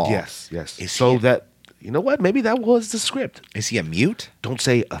sound at all. Yes. So that You know what? Maybe that was the script. Is he a mute? Don't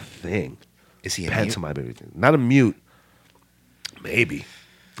say a thing. Is he a mute? Pantomime everything. Not a mute. Maybe.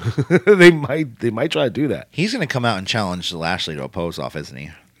 they might try to do that. He's going to come out and challenge Lashley to a pose off, isn't he?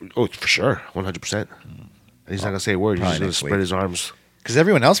 Oh, for sure. 100%. And he's not going to say a word. He's just going to spread his arms. Because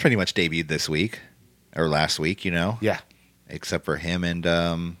everyone else pretty much debuted this week. Or last week, you know? Yeah. Except for him and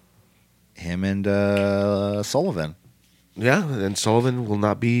Sullivan. Yeah, and Sullivan will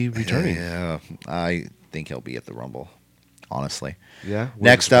not be returning. Yeah, I think he'll be at the Rumble, honestly. Yeah.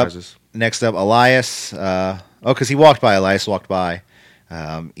 Next up, Elias. Because he walked by. Elias walked by.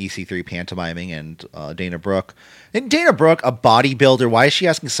 EC3 pantomiming and Dana Brooke. And Dana Brooke, a bodybuilder, why is she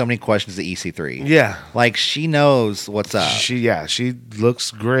asking so many questions to EC3? Yeah. Like, she knows what's up. She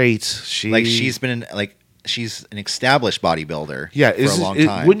looks great. She's been she's an established bodybuilder for a long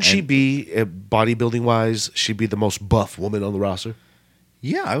time. Wouldn't she be, bodybuilding-wise, she'd be the most buff woman on the roster?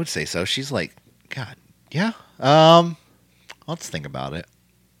 Yeah, I would say so. She's like, God, yeah. Let's think about it.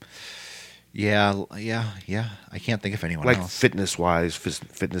 Yeah. I can't think of anyone else. Like fitness-wise,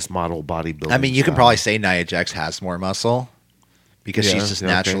 fitness model, bodybuilding. I mean, you can probably say Nia Jax has more muscle because she's just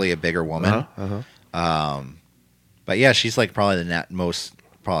naturally a bigger woman. But yeah, she's like probably the most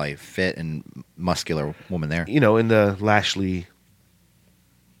probably fit and muscular woman there. You know, in the Lashley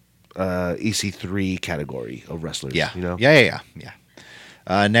EC3 category of wrestlers. Yeah. You know? Yeah.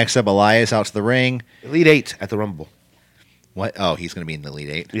 Next up, Elias out to the ring. Elite 8 at the Rumble. What? Oh, he's going to be in the Elite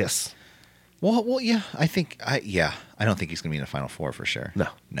 8? Yes. Well, yeah. I don't think he's going to be in the Final Four for sure. No.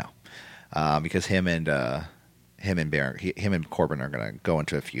 Because him and Corbin are going to go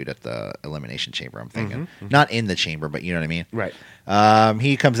into a feud at the Elimination Chamber, I'm thinking. Not in the chamber, but you know what I mean? Right.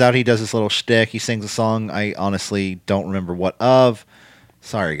 He comes out, he does this little shtick, he sings a song I honestly don't remember what of.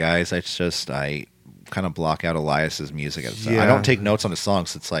 Sorry, guys. I kind of block out Elias's music. I don't take notes on the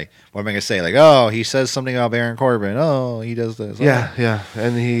songs. It's like, what am I going to say? Like, oh, he says something about Baron Corbin. Oh, he does this. Yeah.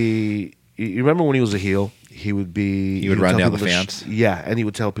 And you remember when he was a heel? He would run down the fans. And he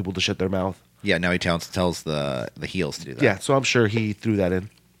would tell people to shut their mouth. Yeah, now he tells the heels to do that. Yeah, so I'm sure he threw that in.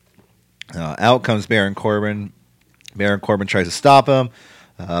 Out comes Baron Corbin. Baron Corbin tries to stop him,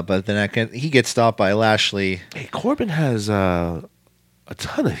 but then he gets stopped by Lashley. Hey, Corbin has a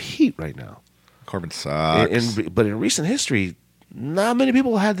ton of heat right now. Corbin sucks. But in recent history, not many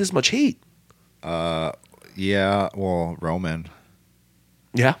people had this much heat. Yeah, well, Roman.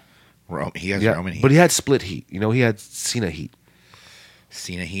 Yeah. He has Roman heat. But he had split heat. You know, he had Cena heat.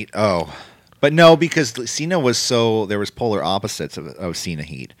 Cena heat? Oh. But no, because Cena there was polar opposites of Cena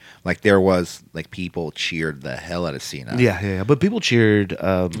heat. Like, there was, like, people cheered the hell out of Cena. Yeah. But people cheered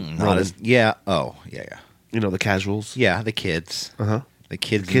Roman. Yeah. Oh, yeah. You know, the casuals. Yeah, the kids. Uh-huh. The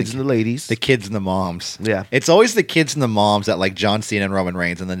kids and the ladies. The kids and the moms. Yeah. It's always the kids and the moms that like John Cena and Roman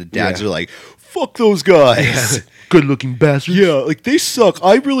Reigns, and then the dads are like, fuck those guys. Good looking bastards. Yeah, like they suck.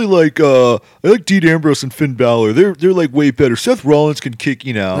 I really like Dean Ambrose and Finn Balor. They're like way better. Seth Rollins can kick,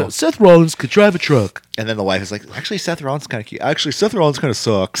 you know. Seth Rollins could drive a truck. And then the wife is like, actually Seth Rollins kind of cute. Actually, Seth Rollins kind of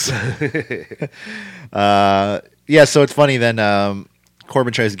sucks. Yeah, so it's funny then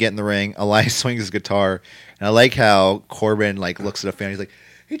Corbin tries to get in the ring. Elias swings his guitar. And I like how Corbin like looks at a fan. He's like,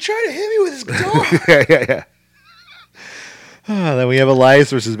 he tried to hit me with his guitar. Yeah. Then we have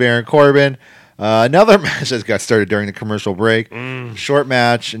Elias versus Baron Corbin. Another match that got started during the commercial break. Short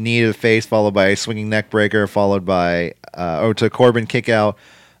match, knee to the face, followed by a swinging neck breaker, followed by to Corbin kick out,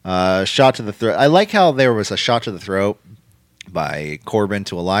 shot to the throat. I like how there was a shot to the throat by Corbin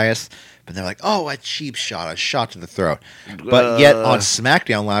to Elias. But they're like, oh, a cheap shot, a shot to the throat. But yet on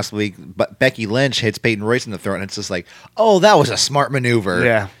SmackDown last week, Becky Lynch hits Peyton Royce in the throat, and it's just like, oh, that was a smart maneuver.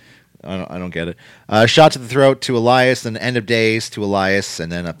 Yeah. I don't get it. Shot to the throat to Elias, then end of days to Elias,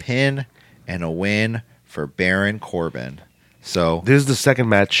 and then a pin and a win for Baron Corbin. So this is the second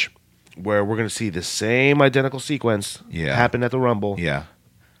match where we're going to see the same identical sequence happen at the Rumble. Yeah.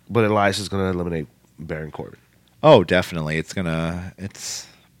 But Elias is going to eliminate Baron Corbin. Oh, definitely.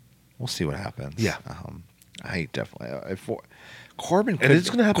 We'll see what happens. Yeah. I definitely Corbin could, and it's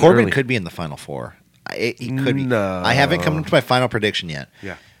going to happen Corbin early. Could be in the Final Four. He could be. No. I haven't come to my final prediction yet.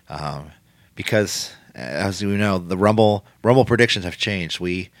 Yeah. Because as we know, the Rumble predictions have changed.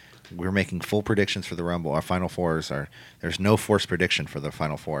 We're making full predictions for the Rumble. Our Final Fours there's no forced prediction for the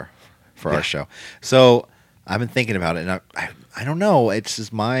Final Four for our show. So I've been thinking about it, and I don't know. It's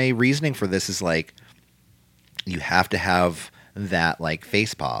just my reasoning for this is like you have to have that like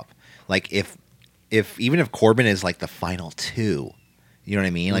face pop. Like if even if Corbin is like the final two, You know what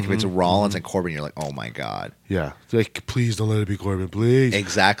I mean? Like if it's Rollins and Corbin, you're like, oh my god. Yeah. It's like, please don't let it be Corbin, please.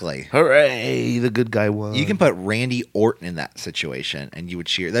 Exactly. Hooray! The good guy won. You can put Randy Orton in that situation, and you would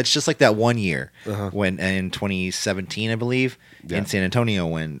cheer. That's just like that one year when in 2017, I believe, in San Antonio,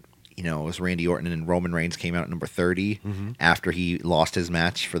 when it was Randy Orton and Roman Reigns came out at number 30 after he lost his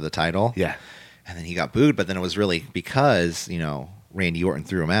match for the title. Yeah. And then he got booed, but then it was really because Randy Orton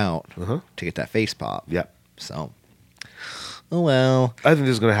threw him out to get that face pop. Yep. So, oh well. I think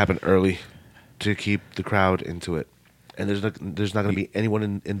this is going to happen early to keep the crowd into it. And there's not going to be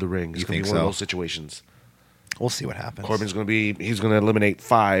anyone in the ring. It's going to be one of those situations. We'll see what happens. Corbin's going to eliminate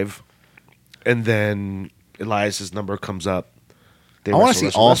 5, and then Elias's number comes up. I want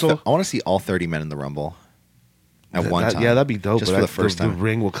to see all 30 men in the Rumble at one time. Yeah, that'd be dope. Just for the first time. The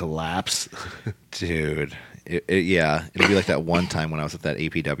ring will collapse. Dude. It'll be like that one time when I was at that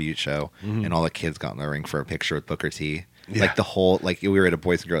APW show and all the kids got in the ring for a picture with Booker T. Yeah. Like the whole, like we were at a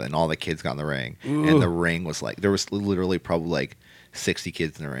Boys and Girls and all the kids got in the ring. Ooh. And the ring was like, there was literally probably like 60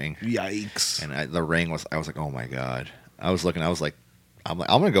 kids in the ring. Yikes. And the ring was, I was like, oh my God. I was looking, I'm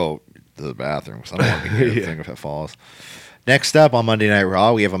going to go to the bathroom because I don't want to hear the thing if it falls. Next up on Monday Night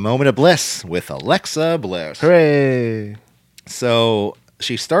Raw, we have a moment of bliss with Alexa Bliss. Hooray. So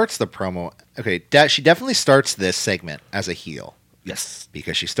she starts the promo. Okay, she definitely starts this segment as a heel. Yes.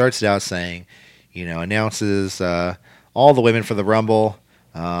 Because she starts it out saying, announces all the women for the Rumble.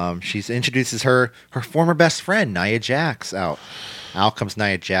 She introduces her former best friend, Nia Jax, out. Out comes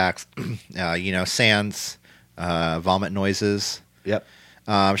Nia Jax. Sans vomit noises. Yep.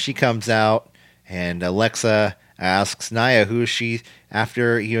 She comes out, and Alexa asks Nia who she,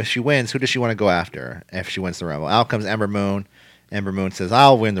 after she wins, who does she want to go after if she wins the Rumble. Out comes Ember Moon. Ember Moon says,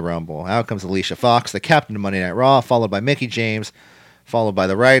 I'll win the Rumble. Out comes Alicia Fox, the captain of Monday Night Raw, followed by Mickie James, followed by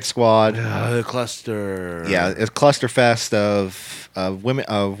the Riot Squad. The cluster. Yeah, it's a clusterfest of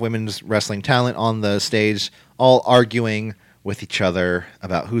women's wrestling talent on the stage, all arguing with each other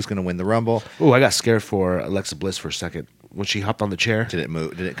about who's going to win the Rumble. Oh, I got scared for Alexa Bliss for a second. When she hopped on the chair. Did it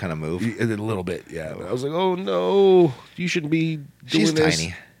move? Did it kind of move? A little bit, yeah. I was like, oh no, you shouldn't be doing She's this.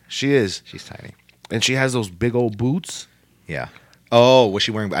 Tiny. She is. She's tiny. And she has those big old boots. Yeah. Oh, was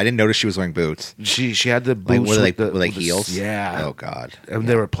she wearing? I didn't notice she was wearing boots. She had the boots. Were they heels? Yeah. Oh God. And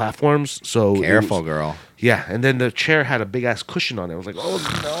they were platforms. So careful, girl. Yeah. And then the chair had a big ass cushion on it. I was like,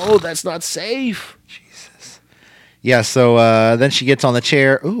 oh no, that's not safe. Jesus. Yeah. So then she gets on the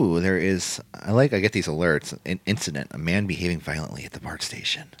chair. Ooh, there is. I get these alerts. An incident: a man behaving violently at the BART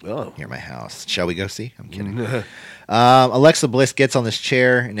station. Oh. Near my house. Shall we go see? I'm kidding. Alexa Bliss gets on this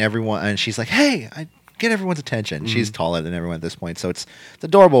chair, and she's like, "Hey, get everyone's attention." She's taller than everyone at this point, so it's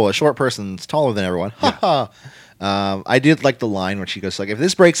adorable. A short person's taller than everyone. Ha ha. I did like the line when she goes like, "If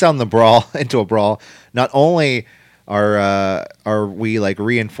this breaks out into a brawl, not only are we like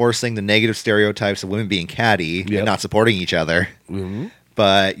reinforcing the negative stereotypes of women being catty and not supporting each other,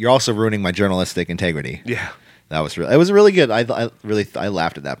 but you're also ruining my journalistic integrity." Yeah. It was really good. I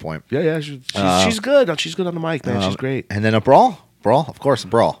laughed at that point. Yeah. She's good. She's good on the mic, man. She's great. And then a brawl, of course, a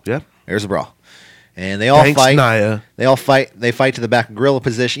brawl. Yeah. There's a brawl. And they all fight. Nia. They all fight. They fight to the back gorilla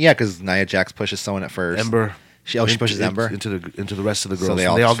position. Yeah, because Nia Jax pushes someone at first. Ember. She pushes Ember into the rest of the girls. So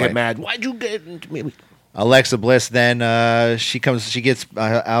they all get mad. Why'd you get into me? Alexa Bliss then she gets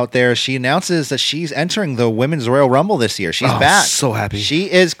out there. She announces that she's entering the Women's Royal Rumble this year. She's back. So happy. She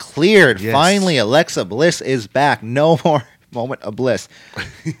is cleared. Yes. Finally, Alexa Bliss is back. No more moment of bliss.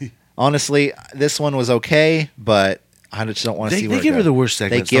 Honestly, this one was okay, but I just don't want to see where they give her the worst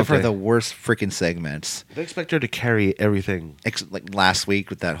segments. They give her the worst freaking segments. They expect her to carry everything. Like last week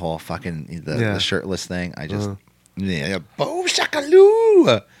with that whole fucking the shirtless thing. I just boom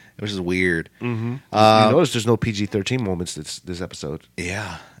shakaloo. It was just weird. Mm-hmm. You notice there's no PG-13 moments this episode.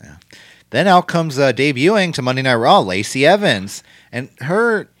 Yeah. Then out comes debuting to Monday Night Raw, Lacey Evans, and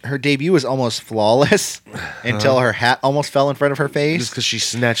her debut was almost flawless until her hat almost fell in front of her face. Just because she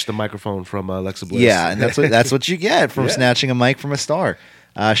snatched the microphone from Alexa Bliss. Yeah, and that's what you get from snatching a mic from a star.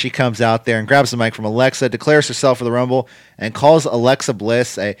 She comes out there and grabs the mic from Alexa, declares herself for the Rumble, and calls Alexa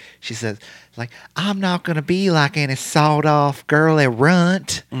Bliss. She says, like, I'm not going to be like any sawed-off girly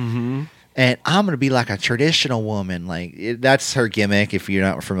runt, and I'm going to be like a traditional woman. Like that's her gimmick. If you're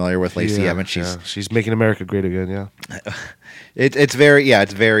not familiar with Lacey Evans, she's making America great again. Yeah, it's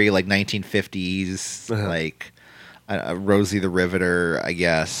very like 1950s, like Rosie the Riveter, I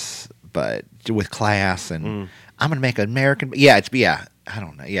guess, but with class and I'm going to make American. I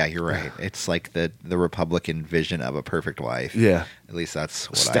don't know. Yeah, you're right. It's like the Republican vision of a perfect wife. Yeah. At least that's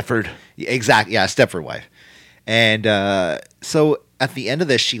what Stepford. Exactly. Yeah, Stepford wife. And so at the end of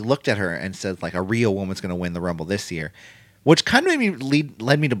this, she looked at her and said, like, a real woman's going to win the Rumble this year. which kind of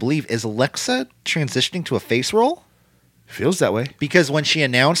led me to believe, is Alexa transitioning to a face role? Feels that way. Because when she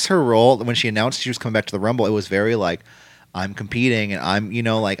announced her role, when she announced she was coming back to the Rumble, it was very like, I'm competing and I'm,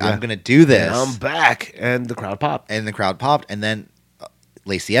 I'm going to do this. And I'm back. And the crowd popped. And then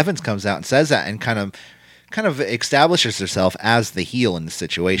Lacey Evans comes out and says that and kind of establishes herself as the heel in the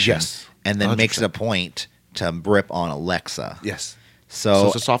situation. Yes. And then 100%. makes it a point to rip on Alexa. Yes. So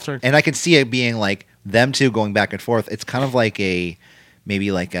it's a soft turn. And I can see it being like them two going back and forth. It's kind of like Lacey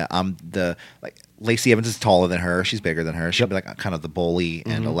Evans is taller than her. She's bigger than her. She'll be like kind of the bully,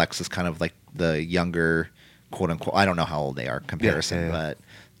 and Alexa's kind of like the younger, quote unquote. I don't know how old they are comparison, but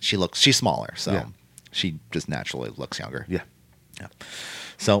she's smaller, so she just naturally looks younger. Yeah.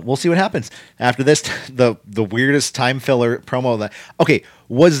 So we'll see what happens after this. The weirdest time filler promo.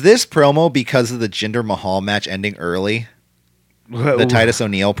 Was this promo because of the Jinder Mahal match ending early? The Titus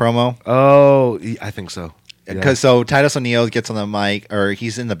O'Neil promo. Oh, I think so. Because so Titus O'Neil gets on the mic, or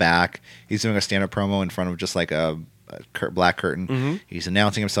he's in the back. He's doing a stand-up promo in front of just like a black curtain. Mm-hmm. He's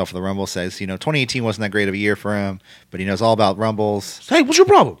announcing himself for the Rumble. Says, 2018 wasn't that great of a year for him, but he knows all about Rumbles. Hey, what's your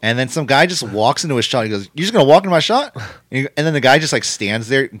problem? And then some guy just walks into his shot. He goes, "You're just gonna walk into my shot?" And then the guy just like stands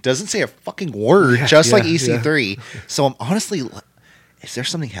there, doesn't say a fucking word, like EC3. So I'm honestly, is there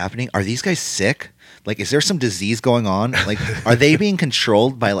something happening? Are these guys sick? Like, is there some disease going on? Like, are they being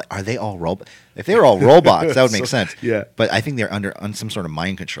controlled by, like, are they all robots? If they were all robots, that would make sense. Yeah. But I think they're under some sort of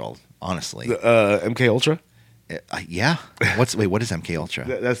mind control, honestly. MK Ultra? Yeah. What is MK Ultra?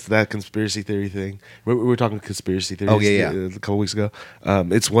 That's that conspiracy theory thing. We were talking conspiracy theories a couple weeks ago.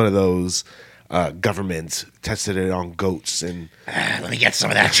 It's one of those governments tested it on goats. And let me get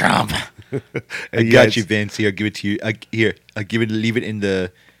some of that, Trump. I got you, Vince. Here, I'll give it to you. Leave it in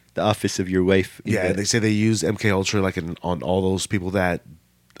the office of your wife. Yeah, they say they use MK Ultra like on all those people that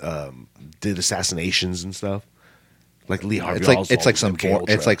did assassinations and stuff, like Lee Harvey Oswald. It's like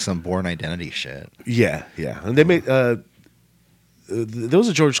some Born Identity shit. Yeah, and they made there was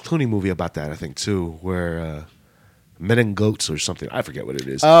a George Clooney movie about that, I think, too, where Men and Goats or something. I forget what it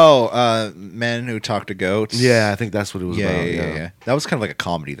is. Oh, Men Who Talk to Goats. Yeah, I think that's what it was about. Yeah. That was kind of like a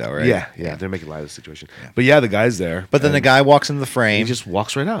comedy, though, right? Yeah. They're making light of the situation. Yeah. But yeah, the guy's there. But then the guy walks into the frame. He just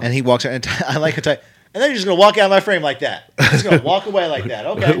walks right out. And he walks out. And I like to type. And then you're just going to walk out of my frame like that. You're just going to walk away like that.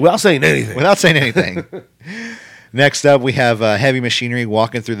 Okay. Without saying anything. Next up, we have Heavy Machinery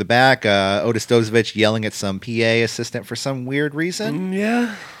walking through the back. Otis Dozovich yelling at some PA assistant for some weird reason.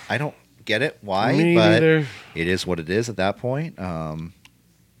 Yeah. I don't get it why, Me but neither. It is what it is at that point. They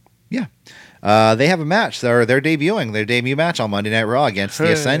have a match. They're debuting their debut match on Monday Night Raw against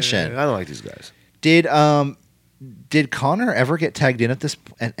the Ascension. I don't like these guys. Did Connor ever get tagged in at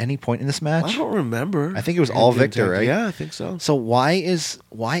any point in this match? I don't remember. I think it was all Victor, right? Yeah, I think so. So why is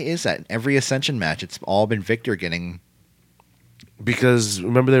that in every Ascension match? It's all been Victor getting. Because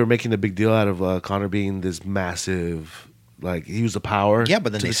remember they were making a big deal out of Connor being this massive, like he was the power. Yeah,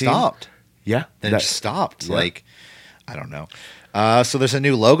 but then they stopped. Yeah, then it just stopped. Yeah. Like, I don't know. So there's a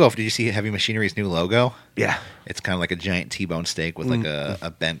new logo. Did you see Heavy Machinery's new logo? Yeah. It's kind of like a giant T-bone steak with like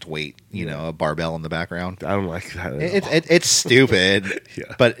a bent weight, a barbell in the background. I don't like that. It's stupid.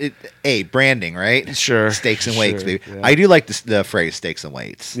 Yeah. But branding, right? Sure. Steaks and weights, baby. Yeah. I do like the phrase steaks and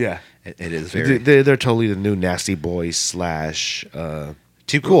weights. Yeah. It is very... They're totally the new Nasty Boys /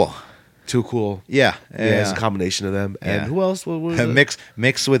 Too Cool. Too Cool. Yeah. It's a combination of them. And who else? What was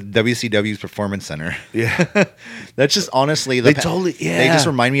mix with WCW's Performance Center. Yeah. That's just honestly... They just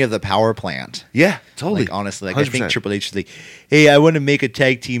remind me of the power plant. Yeah, totally. Like, honestly, I think Triple H is like, hey, I want to make a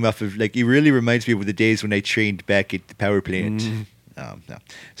tag team off of... Like, it really reminds me of the days when I trained back at the power plant. No.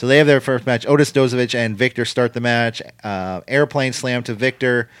 So they have their first match. Otis Dozovich and Victor start the match. Airplane slam to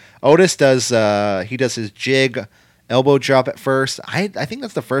Victor. Otis does his jig... elbow drop at first. I think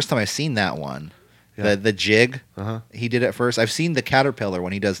that's the first time I've seen that one. Yeah. The jig. He did it first. I've seen the caterpillar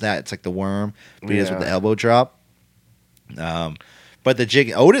when he does that. It's like the worm, but he does with the elbow drop. But the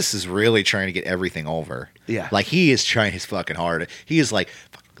jig, Otis is really trying to get everything over. Yeah. Like he is trying his fucking hard. He is like,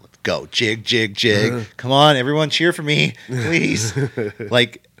 let's go. Jig. Come on, everyone cheer for me, please.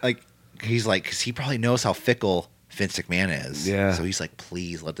 like he's like, because he probably knows how fickle Vince McMahon is. Yeah. So he's like,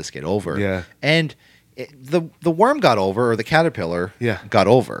 please let this get over. Yeah. And the worm got over, or the caterpillar got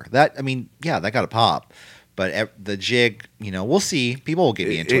over. That got a pop. But the jig, we'll see. People will get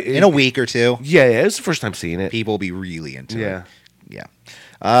me into it in a week or two. Yeah, it's the first time seeing it. People will be really into it. Yeah.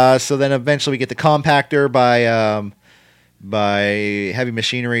 So then eventually we get the compactor by Heavy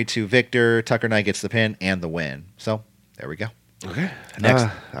Machinery to Victor. Tucker Knight gets the pin and the win. So there we go. Okay. Next.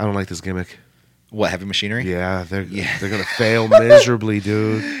 I don't like this gimmick. What, Heavy Machinery? Yeah, they're gonna fail miserably,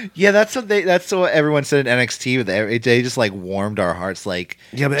 dude. Yeah, that's what everyone said in NXT. But they just like warmed our hearts. Like,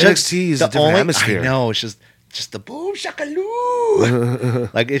 Yeah, but just NXT is the a different only- atmosphere. I know, it's just the boom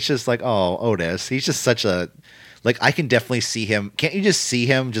shakaloo. Like, it's just like, oh, Otis, he's just such a like. I can definitely see him. Can't you just see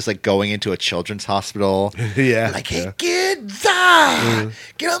him just like going into a children's hospital? Yeah, Like, hey yeah. kids,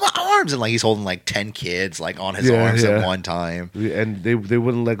 get on my arms, and like he's holding like 10 kids like on his Yeah, arms yeah. at one time. And they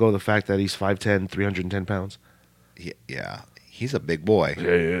wouldn't let go of the fact that he's 5'10", 310 pounds. Yeah, he's a big boy. Yeah, he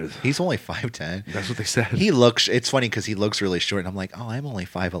is. He's only 5'10". That's what they said. He looks. It's funny because he looks really short, and I'm like, oh, I'm only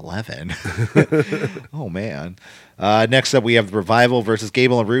 5'11". Oh man. Next up, we have the Revival versus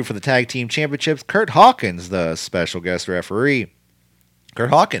Gable and Rude for the tag team championships. Kurt Hawkins, the special guest referee. Kurt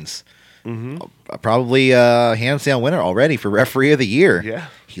Hawkins, probably hands down winner already for referee of the year. Yeah.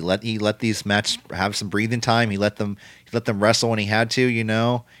 He let these matches have some breathing time. He let them wrestle when he had to. You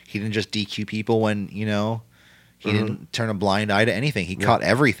know, he didn't just DQ people when he didn't turn a blind eye to anything. He caught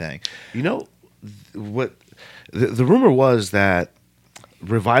everything. You know what? The rumor was that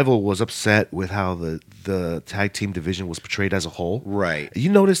Revival was upset with how the tag team division was portrayed as a whole. Right. You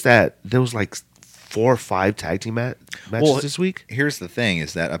noticed that there was like 4 or 5 tag team matches this week. Here's the thing: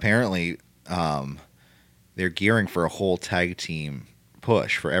 is that apparently they're gearing for a whole tag team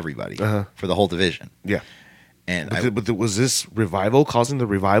push for everybody for the whole division. Yeah. And But was this Revival causing the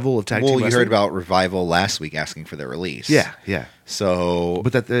revival of tag team well, you wrestling? heard about Revival last week asking for their release. Yeah, yeah. So,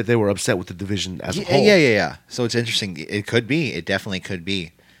 But that they were upset with the division as a yeah, whole. yeah. So it's interesting. It could be. It definitely could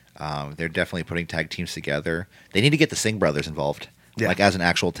be. They're definitely putting tag teams together. They need to get the Singh brothers involved, like as an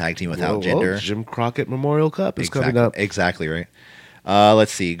actual tag team without gender. Jim Crockett Memorial Cup is coming up. Exactly right.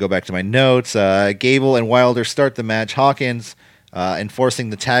 Let's see. Go back to my notes. Gable and Wilder start the match. Hawkins enforcing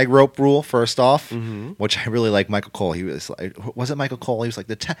the tag rope rule first off, which I really like. Michael Cole. He was it Michael Cole? He was like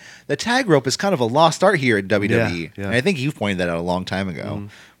the tag rope is kind of a lost art here in WWE. Yeah. And I think you pointed that out a long time ago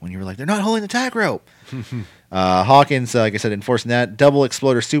when you were like, they're not holding the tag rope. Hawkins, like I said, enforcing that. Double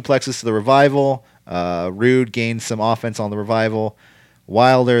exploder suplexes to the Revival. Rude gains some offense on the Revival.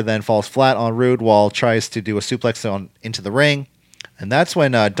 Wilder then falls flat on Rude while tries to do a suplex into the ring. And that's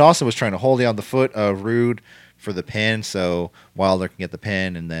when Dawson was trying to hold down the foot of Rude for the pin, so Wilder can get the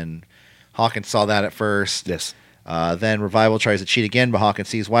pin. And then Hawkins saw that at first. Yes. Then Revival tries to cheat again, but Hawkins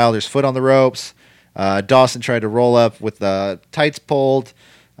sees Wilder's foot on the ropes. Dawson tried to roll up with the tights pulled.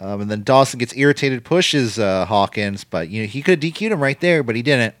 And then Dawson gets irritated, pushes Hawkins, but he could have DQ'd him right there, but he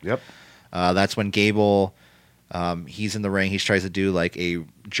didn't. Yep. That's when Gable, he's in the ring. He tries to do like a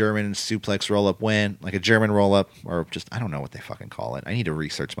German suplex roll-up win, like a German roll-up, or just, I don't know what they fucking call it. I need to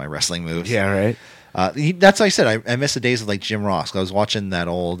research my wrestling moves. Yeah, right. That's what I said. I miss the days of like Jim Ross. I was watching that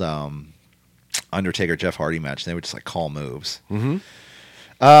old Undertaker Jeff Hardy match. And they would just like call moves.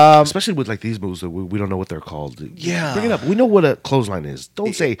 Especially with like these moves that we don't know what they're called. Yeah. Bring it up. We know what a clothesline is.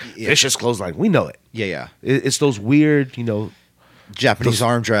 Don't say vicious clothesline. We know it. Yeah. It's those weird, Japanese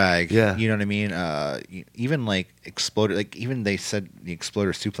arm drag. Yeah. You know what I mean? Even like exploder, like even they said the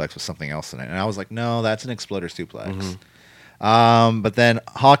exploder suplex was something else in it. And I was like, no, that's an exploder suplex. But then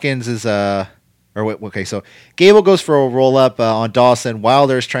Hawkins is so Gable goes for a roll up on Dawson.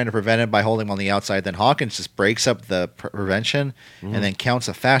 Wilder's trying to prevent it by holding him on the outside. Then Hawkins just breaks up the prevention and then counts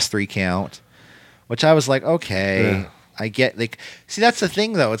a fast 3 count, which I was like, okay, I get. Like, see, that's the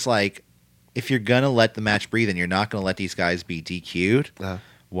thing though. It's like if you're gonna let the match breathe and you're not gonna let these guys be DQ'd,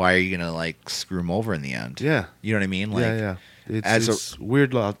 why are you gonna like screw them over in the end? Yeah. You know what I mean? Like, yeah. It's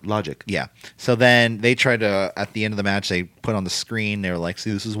weird logic. Yeah. So then they tried to, at the end of the match, they put on the screen, they were like,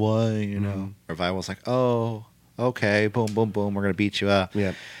 see, this is why, Revival's like, oh, okay, boom, boom, boom, we're going to beat you up.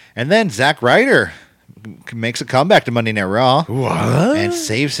 Yeah. And then Zack Ryder makes a comeback to Monday Night Raw. What? And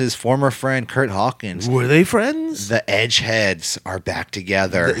saves his former friend, Kurt Hawkins. Were they friends? The Edgeheads are back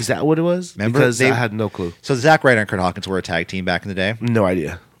together. Is that what it was? Remember, because I had no clue. So Zack Ryder and Kurt Hawkins were a tag team back in the day. No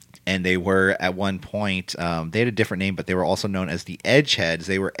idea. And they were at one point. They had a different name, but they were also known as the Edgeheads.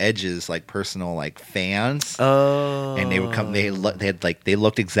 They were Edge's like personal like fans. Oh. And they would come. They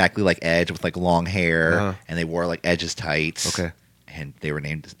looked exactly like Edge with like long hair, and they wore like Edge's tights. Okay. And they were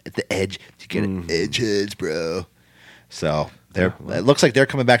named the Edge to get Edgeheads, bro. So it looks like they're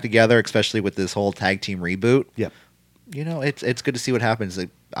coming back together, especially with this whole tag team reboot. Yep. It's good to see what happens. Like,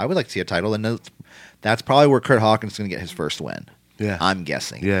 I would like to see a title, and that's probably where Kurt Hawkins is going to get his first win. Yeah. I'm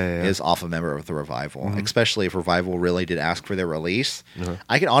guessing. Yeah. Is off a member of the Revival, especially if Revival really did ask for their release.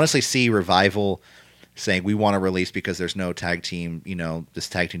 I can honestly see Revival saying, we want to release because there's no tag team, this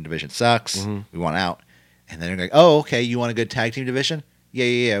tag team division sucks. We want out. And then they're like, oh, okay, you want a good tag team division?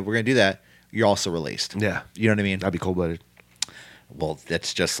 Yeah, we're going to do that. You're also released. Yeah. You know what I mean? That'd be cold-blooded. Well,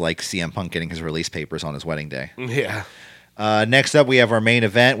 that's just like CM Punk getting his release papers on his wedding day. Yeah. Next up, we have our main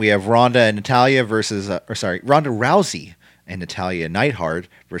event. We have Ronda and Natalia Ronda Rousey and Natalia Neidhart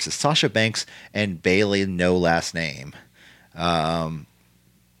versus Sasha Banks and Bayley, no last name.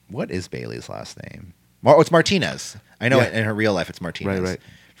 What is Bayley's last name? It's Martinez. I know in her real life it's Martinez. Right.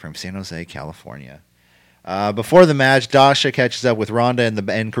 From San Jose, California. Before the match, Dasha catches up with Ronda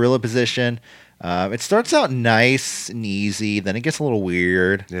in gorilla position. It starts out nice and easy, then it gets a little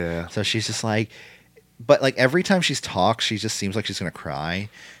weird. Yeah. So she's just like, but like every time she's talks, she just seems like she's gonna cry.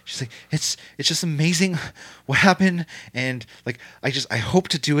 She's like, it's just amazing what happened, and like I hope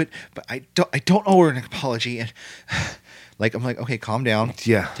to do it, but I don't owe her an apology, and like I'm like, okay, calm down,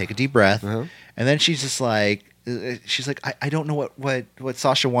 take a deep breath, and then she's just like, I don't know what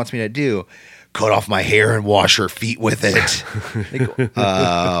Sasha wants me to do. Cut off my hair and wash her feet with it.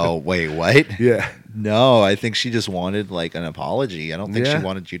 Like, wait, what? Yeah. No, I think she just wanted like an apology. I don't think she Yeah.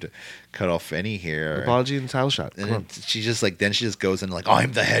 wanted you to cut off any hair. Apology and title shot. And Come on. she just like then she just goes in like,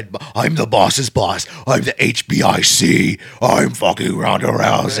 I'm the boss's boss. I'm the HBIC. I'm fucking Ronda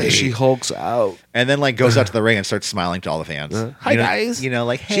Rousey. And she hulks out. And then like goes out to the ring and starts smiling to all the fans. Hi, guys. You know,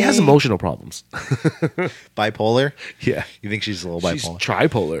 like, hey. She has emotional problems. Bipolar. Yeah. You think she's a little She's bipolar?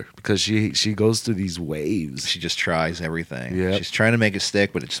 tripolar because she goes through these waves. She just tries everything. Yep. She's trying to make it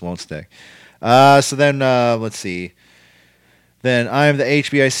stick, but it just won't stick. So then, let's see. Then I'm the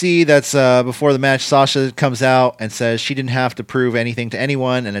HBIC. That's before the match. Sasha comes out and says she didn't have to prove anything to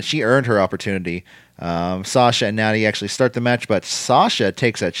anyone and that she earned her opportunity. Sasha and Natty actually start the match, but Sasha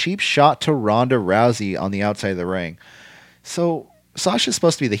takes a cheap shot to Ronda Rousey on the outside of the ring. So Sasha's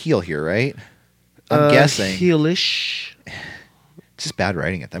supposed to be the heel here, right? I'm guessing. Heelish. Just bad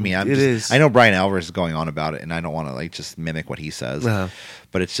writing it. I mean, It is. I know Brian Alvarez is going on about it, and I don't want to like just mimic what he says.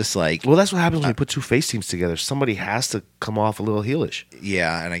 But it's just like, Well, that's what happens when you put two face teams together. Somebody has to come off a little heelish.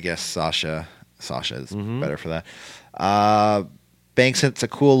 yeah, and I guess Sasha is better for that. Banks hits a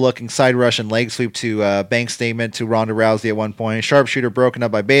cool looking side rush and leg sweep to Banks' statement to Ronda Rousey at one point. Sharpshooter broken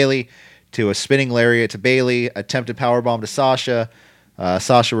up by Bayley to a spinning lariat to Bayley. Attempted powerbomb to Sasha.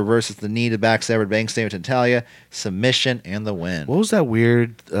 Sasha reverses the knee to backstabber Banks' statement to Natalia. Submission and the win. What was that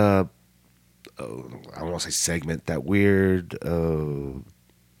weird, I don't want to say segment, that weird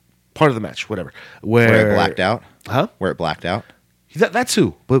part of the match, whatever. Where it blacked out? Huh? Where it blacked out? That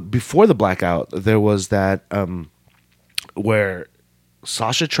too. But before the blackout, there was that where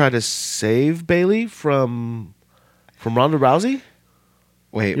Sasha tried to save Bayley from Ronda Rousey.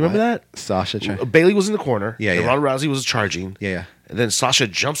 Wait, You remember what? that? Sasha tried. Bayley was in the corner. Yeah, and yeah. Ronda Rousey was charging. Yeah. And then Sasha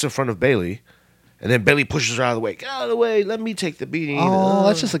jumps in front of Bayley. And then Bayley pushes her out of the way. Get out of the way. Let me take the beating. Oh,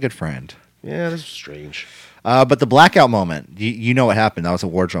 that's just a good friend. Yeah, that's strange. But the blackout moment, you know what happened. That was a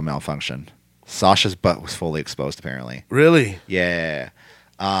wardrobe malfunction. Sasha's butt was fully exposed, apparently. Really? Yeah.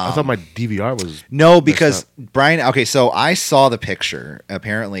 I thought my DVR was... No, because Brian... Okay, so I saw the picture,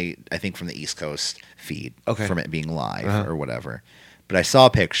 apparently, I think from the East Coast feed, from it being live or whatever. But I saw a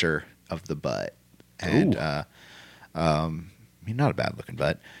picture of the butt. And, I mean, not a bad-looking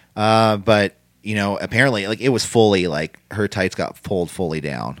butt. But, you know, apparently, like, it was fully, like, her tights got pulled fully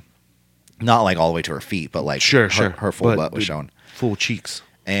down. Not, like, all the way to her feet, but, like, Sure. her full butt was shown. Full cheeks.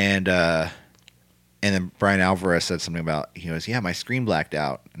 And then Brian Alvarez said something about, he goes, yeah, my screen blacked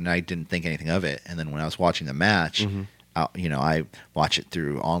out, and I didn't think anything of it. And then when I was watching the match, you know, I watch it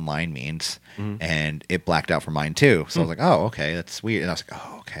through online means, and it blacked out for mine too. So I was like, oh, okay, that's weird. And I was like,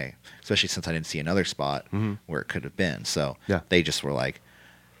 oh, okay. Especially since I didn't see another spot where it could have been. So they just were like,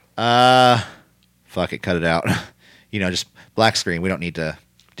 fuck it, cut it out. You know, just black screen. We don't need to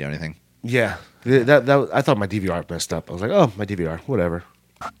do anything. Yeah. That I thought my DVR messed up. I was like, oh, my DVR, whatever.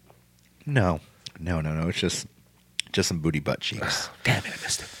 No. It's just some booty butt cheeks. Damn it, I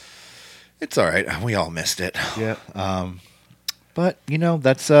missed it. It's all right. We all missed it. Yeah. But you know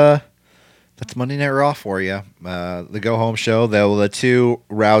that's Monday Night Raw for you. The go home show. The two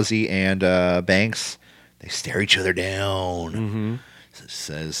Rousey and Banks, they stare each other down.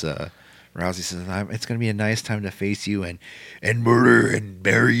 Says Rousey says, "It's going to be a nice time to face you and murder and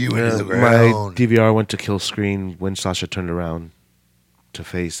bury you into the ground." My DVR went to kill screen when Sasha turned around to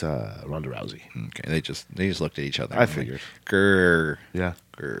face Ronda Rousey. Okay, they just looked at each other. I figured. Grr. Yeah.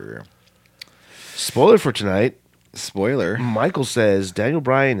 Grr. Spoiler for tonight. Spoiler. Michael says Daniel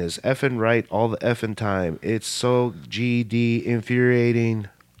Bryan is effing right all the effing time. It's so GD infuriating.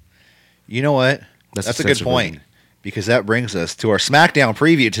 You know what? That's a good point. Because that brings us to our SmackDown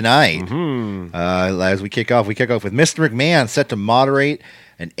preview tonight. As we kick off with Mr. McMahon set to moderate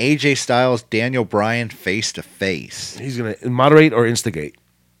an AJ Styles Daniel Bryan face to face. He's gonna moderate or instigate.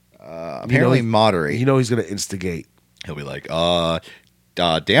 Apparently moderate. You know he's gonna instigate. he'll be like,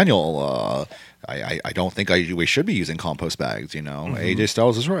 Daniel, I don't think we should be using compost bags. AJ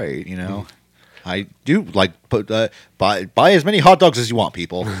Styles is right. I do like buy as many hot dogs as you want,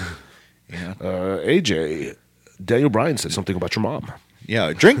 people. AJ, Daniel Bryan said something about your mom.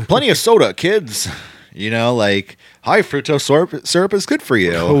 Yeah, drink plenty of soda, kids. Like high fructose syrup is good for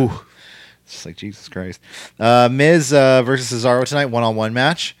you. Oh. It's like Jesus Christ. Miz versus Cesaro tonight, 1-on-1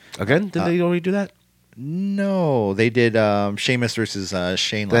 match. Again? Did they already do that? No, they did Sheamus versus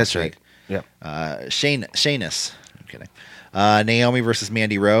Shane last week. Yeah. Sheamus. I'm kidding. Naomi versus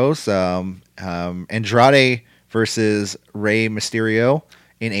Mandy Rose. Andrade versus Rey Mysterio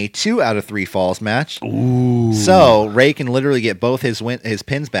in a 2 out of 3 falls match. Ooh. So Rey can literally get both his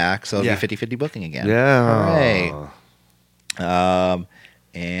pins back, so it'll be 50-50 booking again. Yeah. Hooray.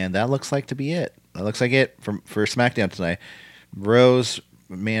 And that looks like to be it. That looks like it for SmackDown tonight. Rose,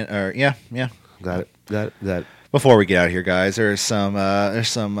 yeah. Got it. Before we get out of here, guys, there's some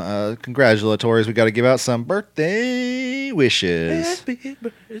congratulatories. We got to give out some birthday wishes.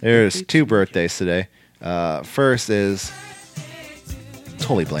 There's 2 birthdays today. First is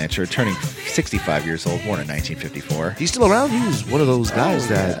Tully Blanchard, turning 65 years old, born in 1954. He's still around. He was one of those guys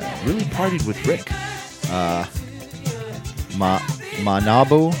that really partied with Rick.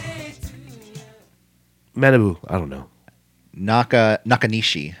 Manabu, I don't know.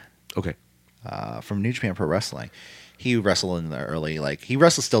 Nakanishi. Okay. From New Japan Pro Wrestling. He wrestled in the early, he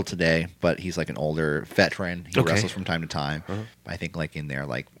wrestles still today, but he's like an older veteran. He wrestles from time to time. Uh-huh. I think in their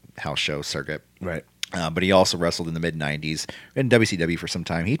house show circuit. Right. But he also wrestled in the mid-90s in WCW for some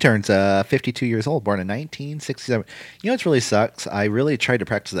time. He turns 52 years old, born in 1967. What really sucks? I really tried to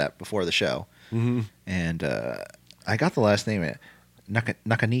practice that before the show. Mm-hmm. And I got the last name,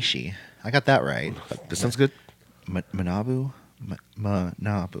 Nakanishi. I got that right. That sounds good. Manabu?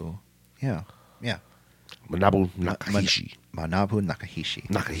 Manabu. Yeah. Manabu Nakahishi. Manabu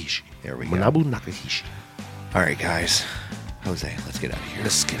Nakahishi. There we go. Manabu Nakahishi. All right, guys. Jose, let's get out of here.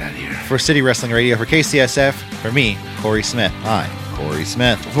 Let's get out of here. For City Wrestling Radio, for KCSF, for me, Corey Smith. I'm Corey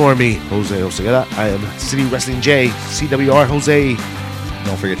Smith. For me, Jose Osegada, I am City Wrestling J, CWR Jose.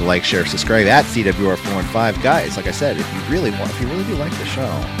 Don't forget to like, share, subscribe at CWR415. Guys, like I said, if you really do like the show,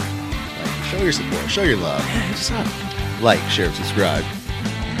 show your support, show your love. Like, share, subscribe.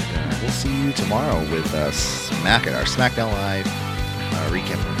 And we'll see you tomorrow with our SmackDown Live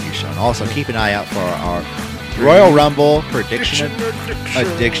recap review show. And also keep an eye out for our Royal Rumble Prediction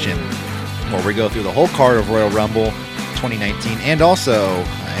Addiction, where we go through the whole card of Royal Rumble 2019 and also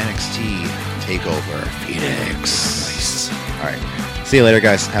NXT TakeOver Phoenix. Nice. All right. See you later,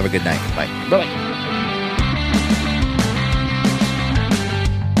 guys. Have a good night. Bye. Bye.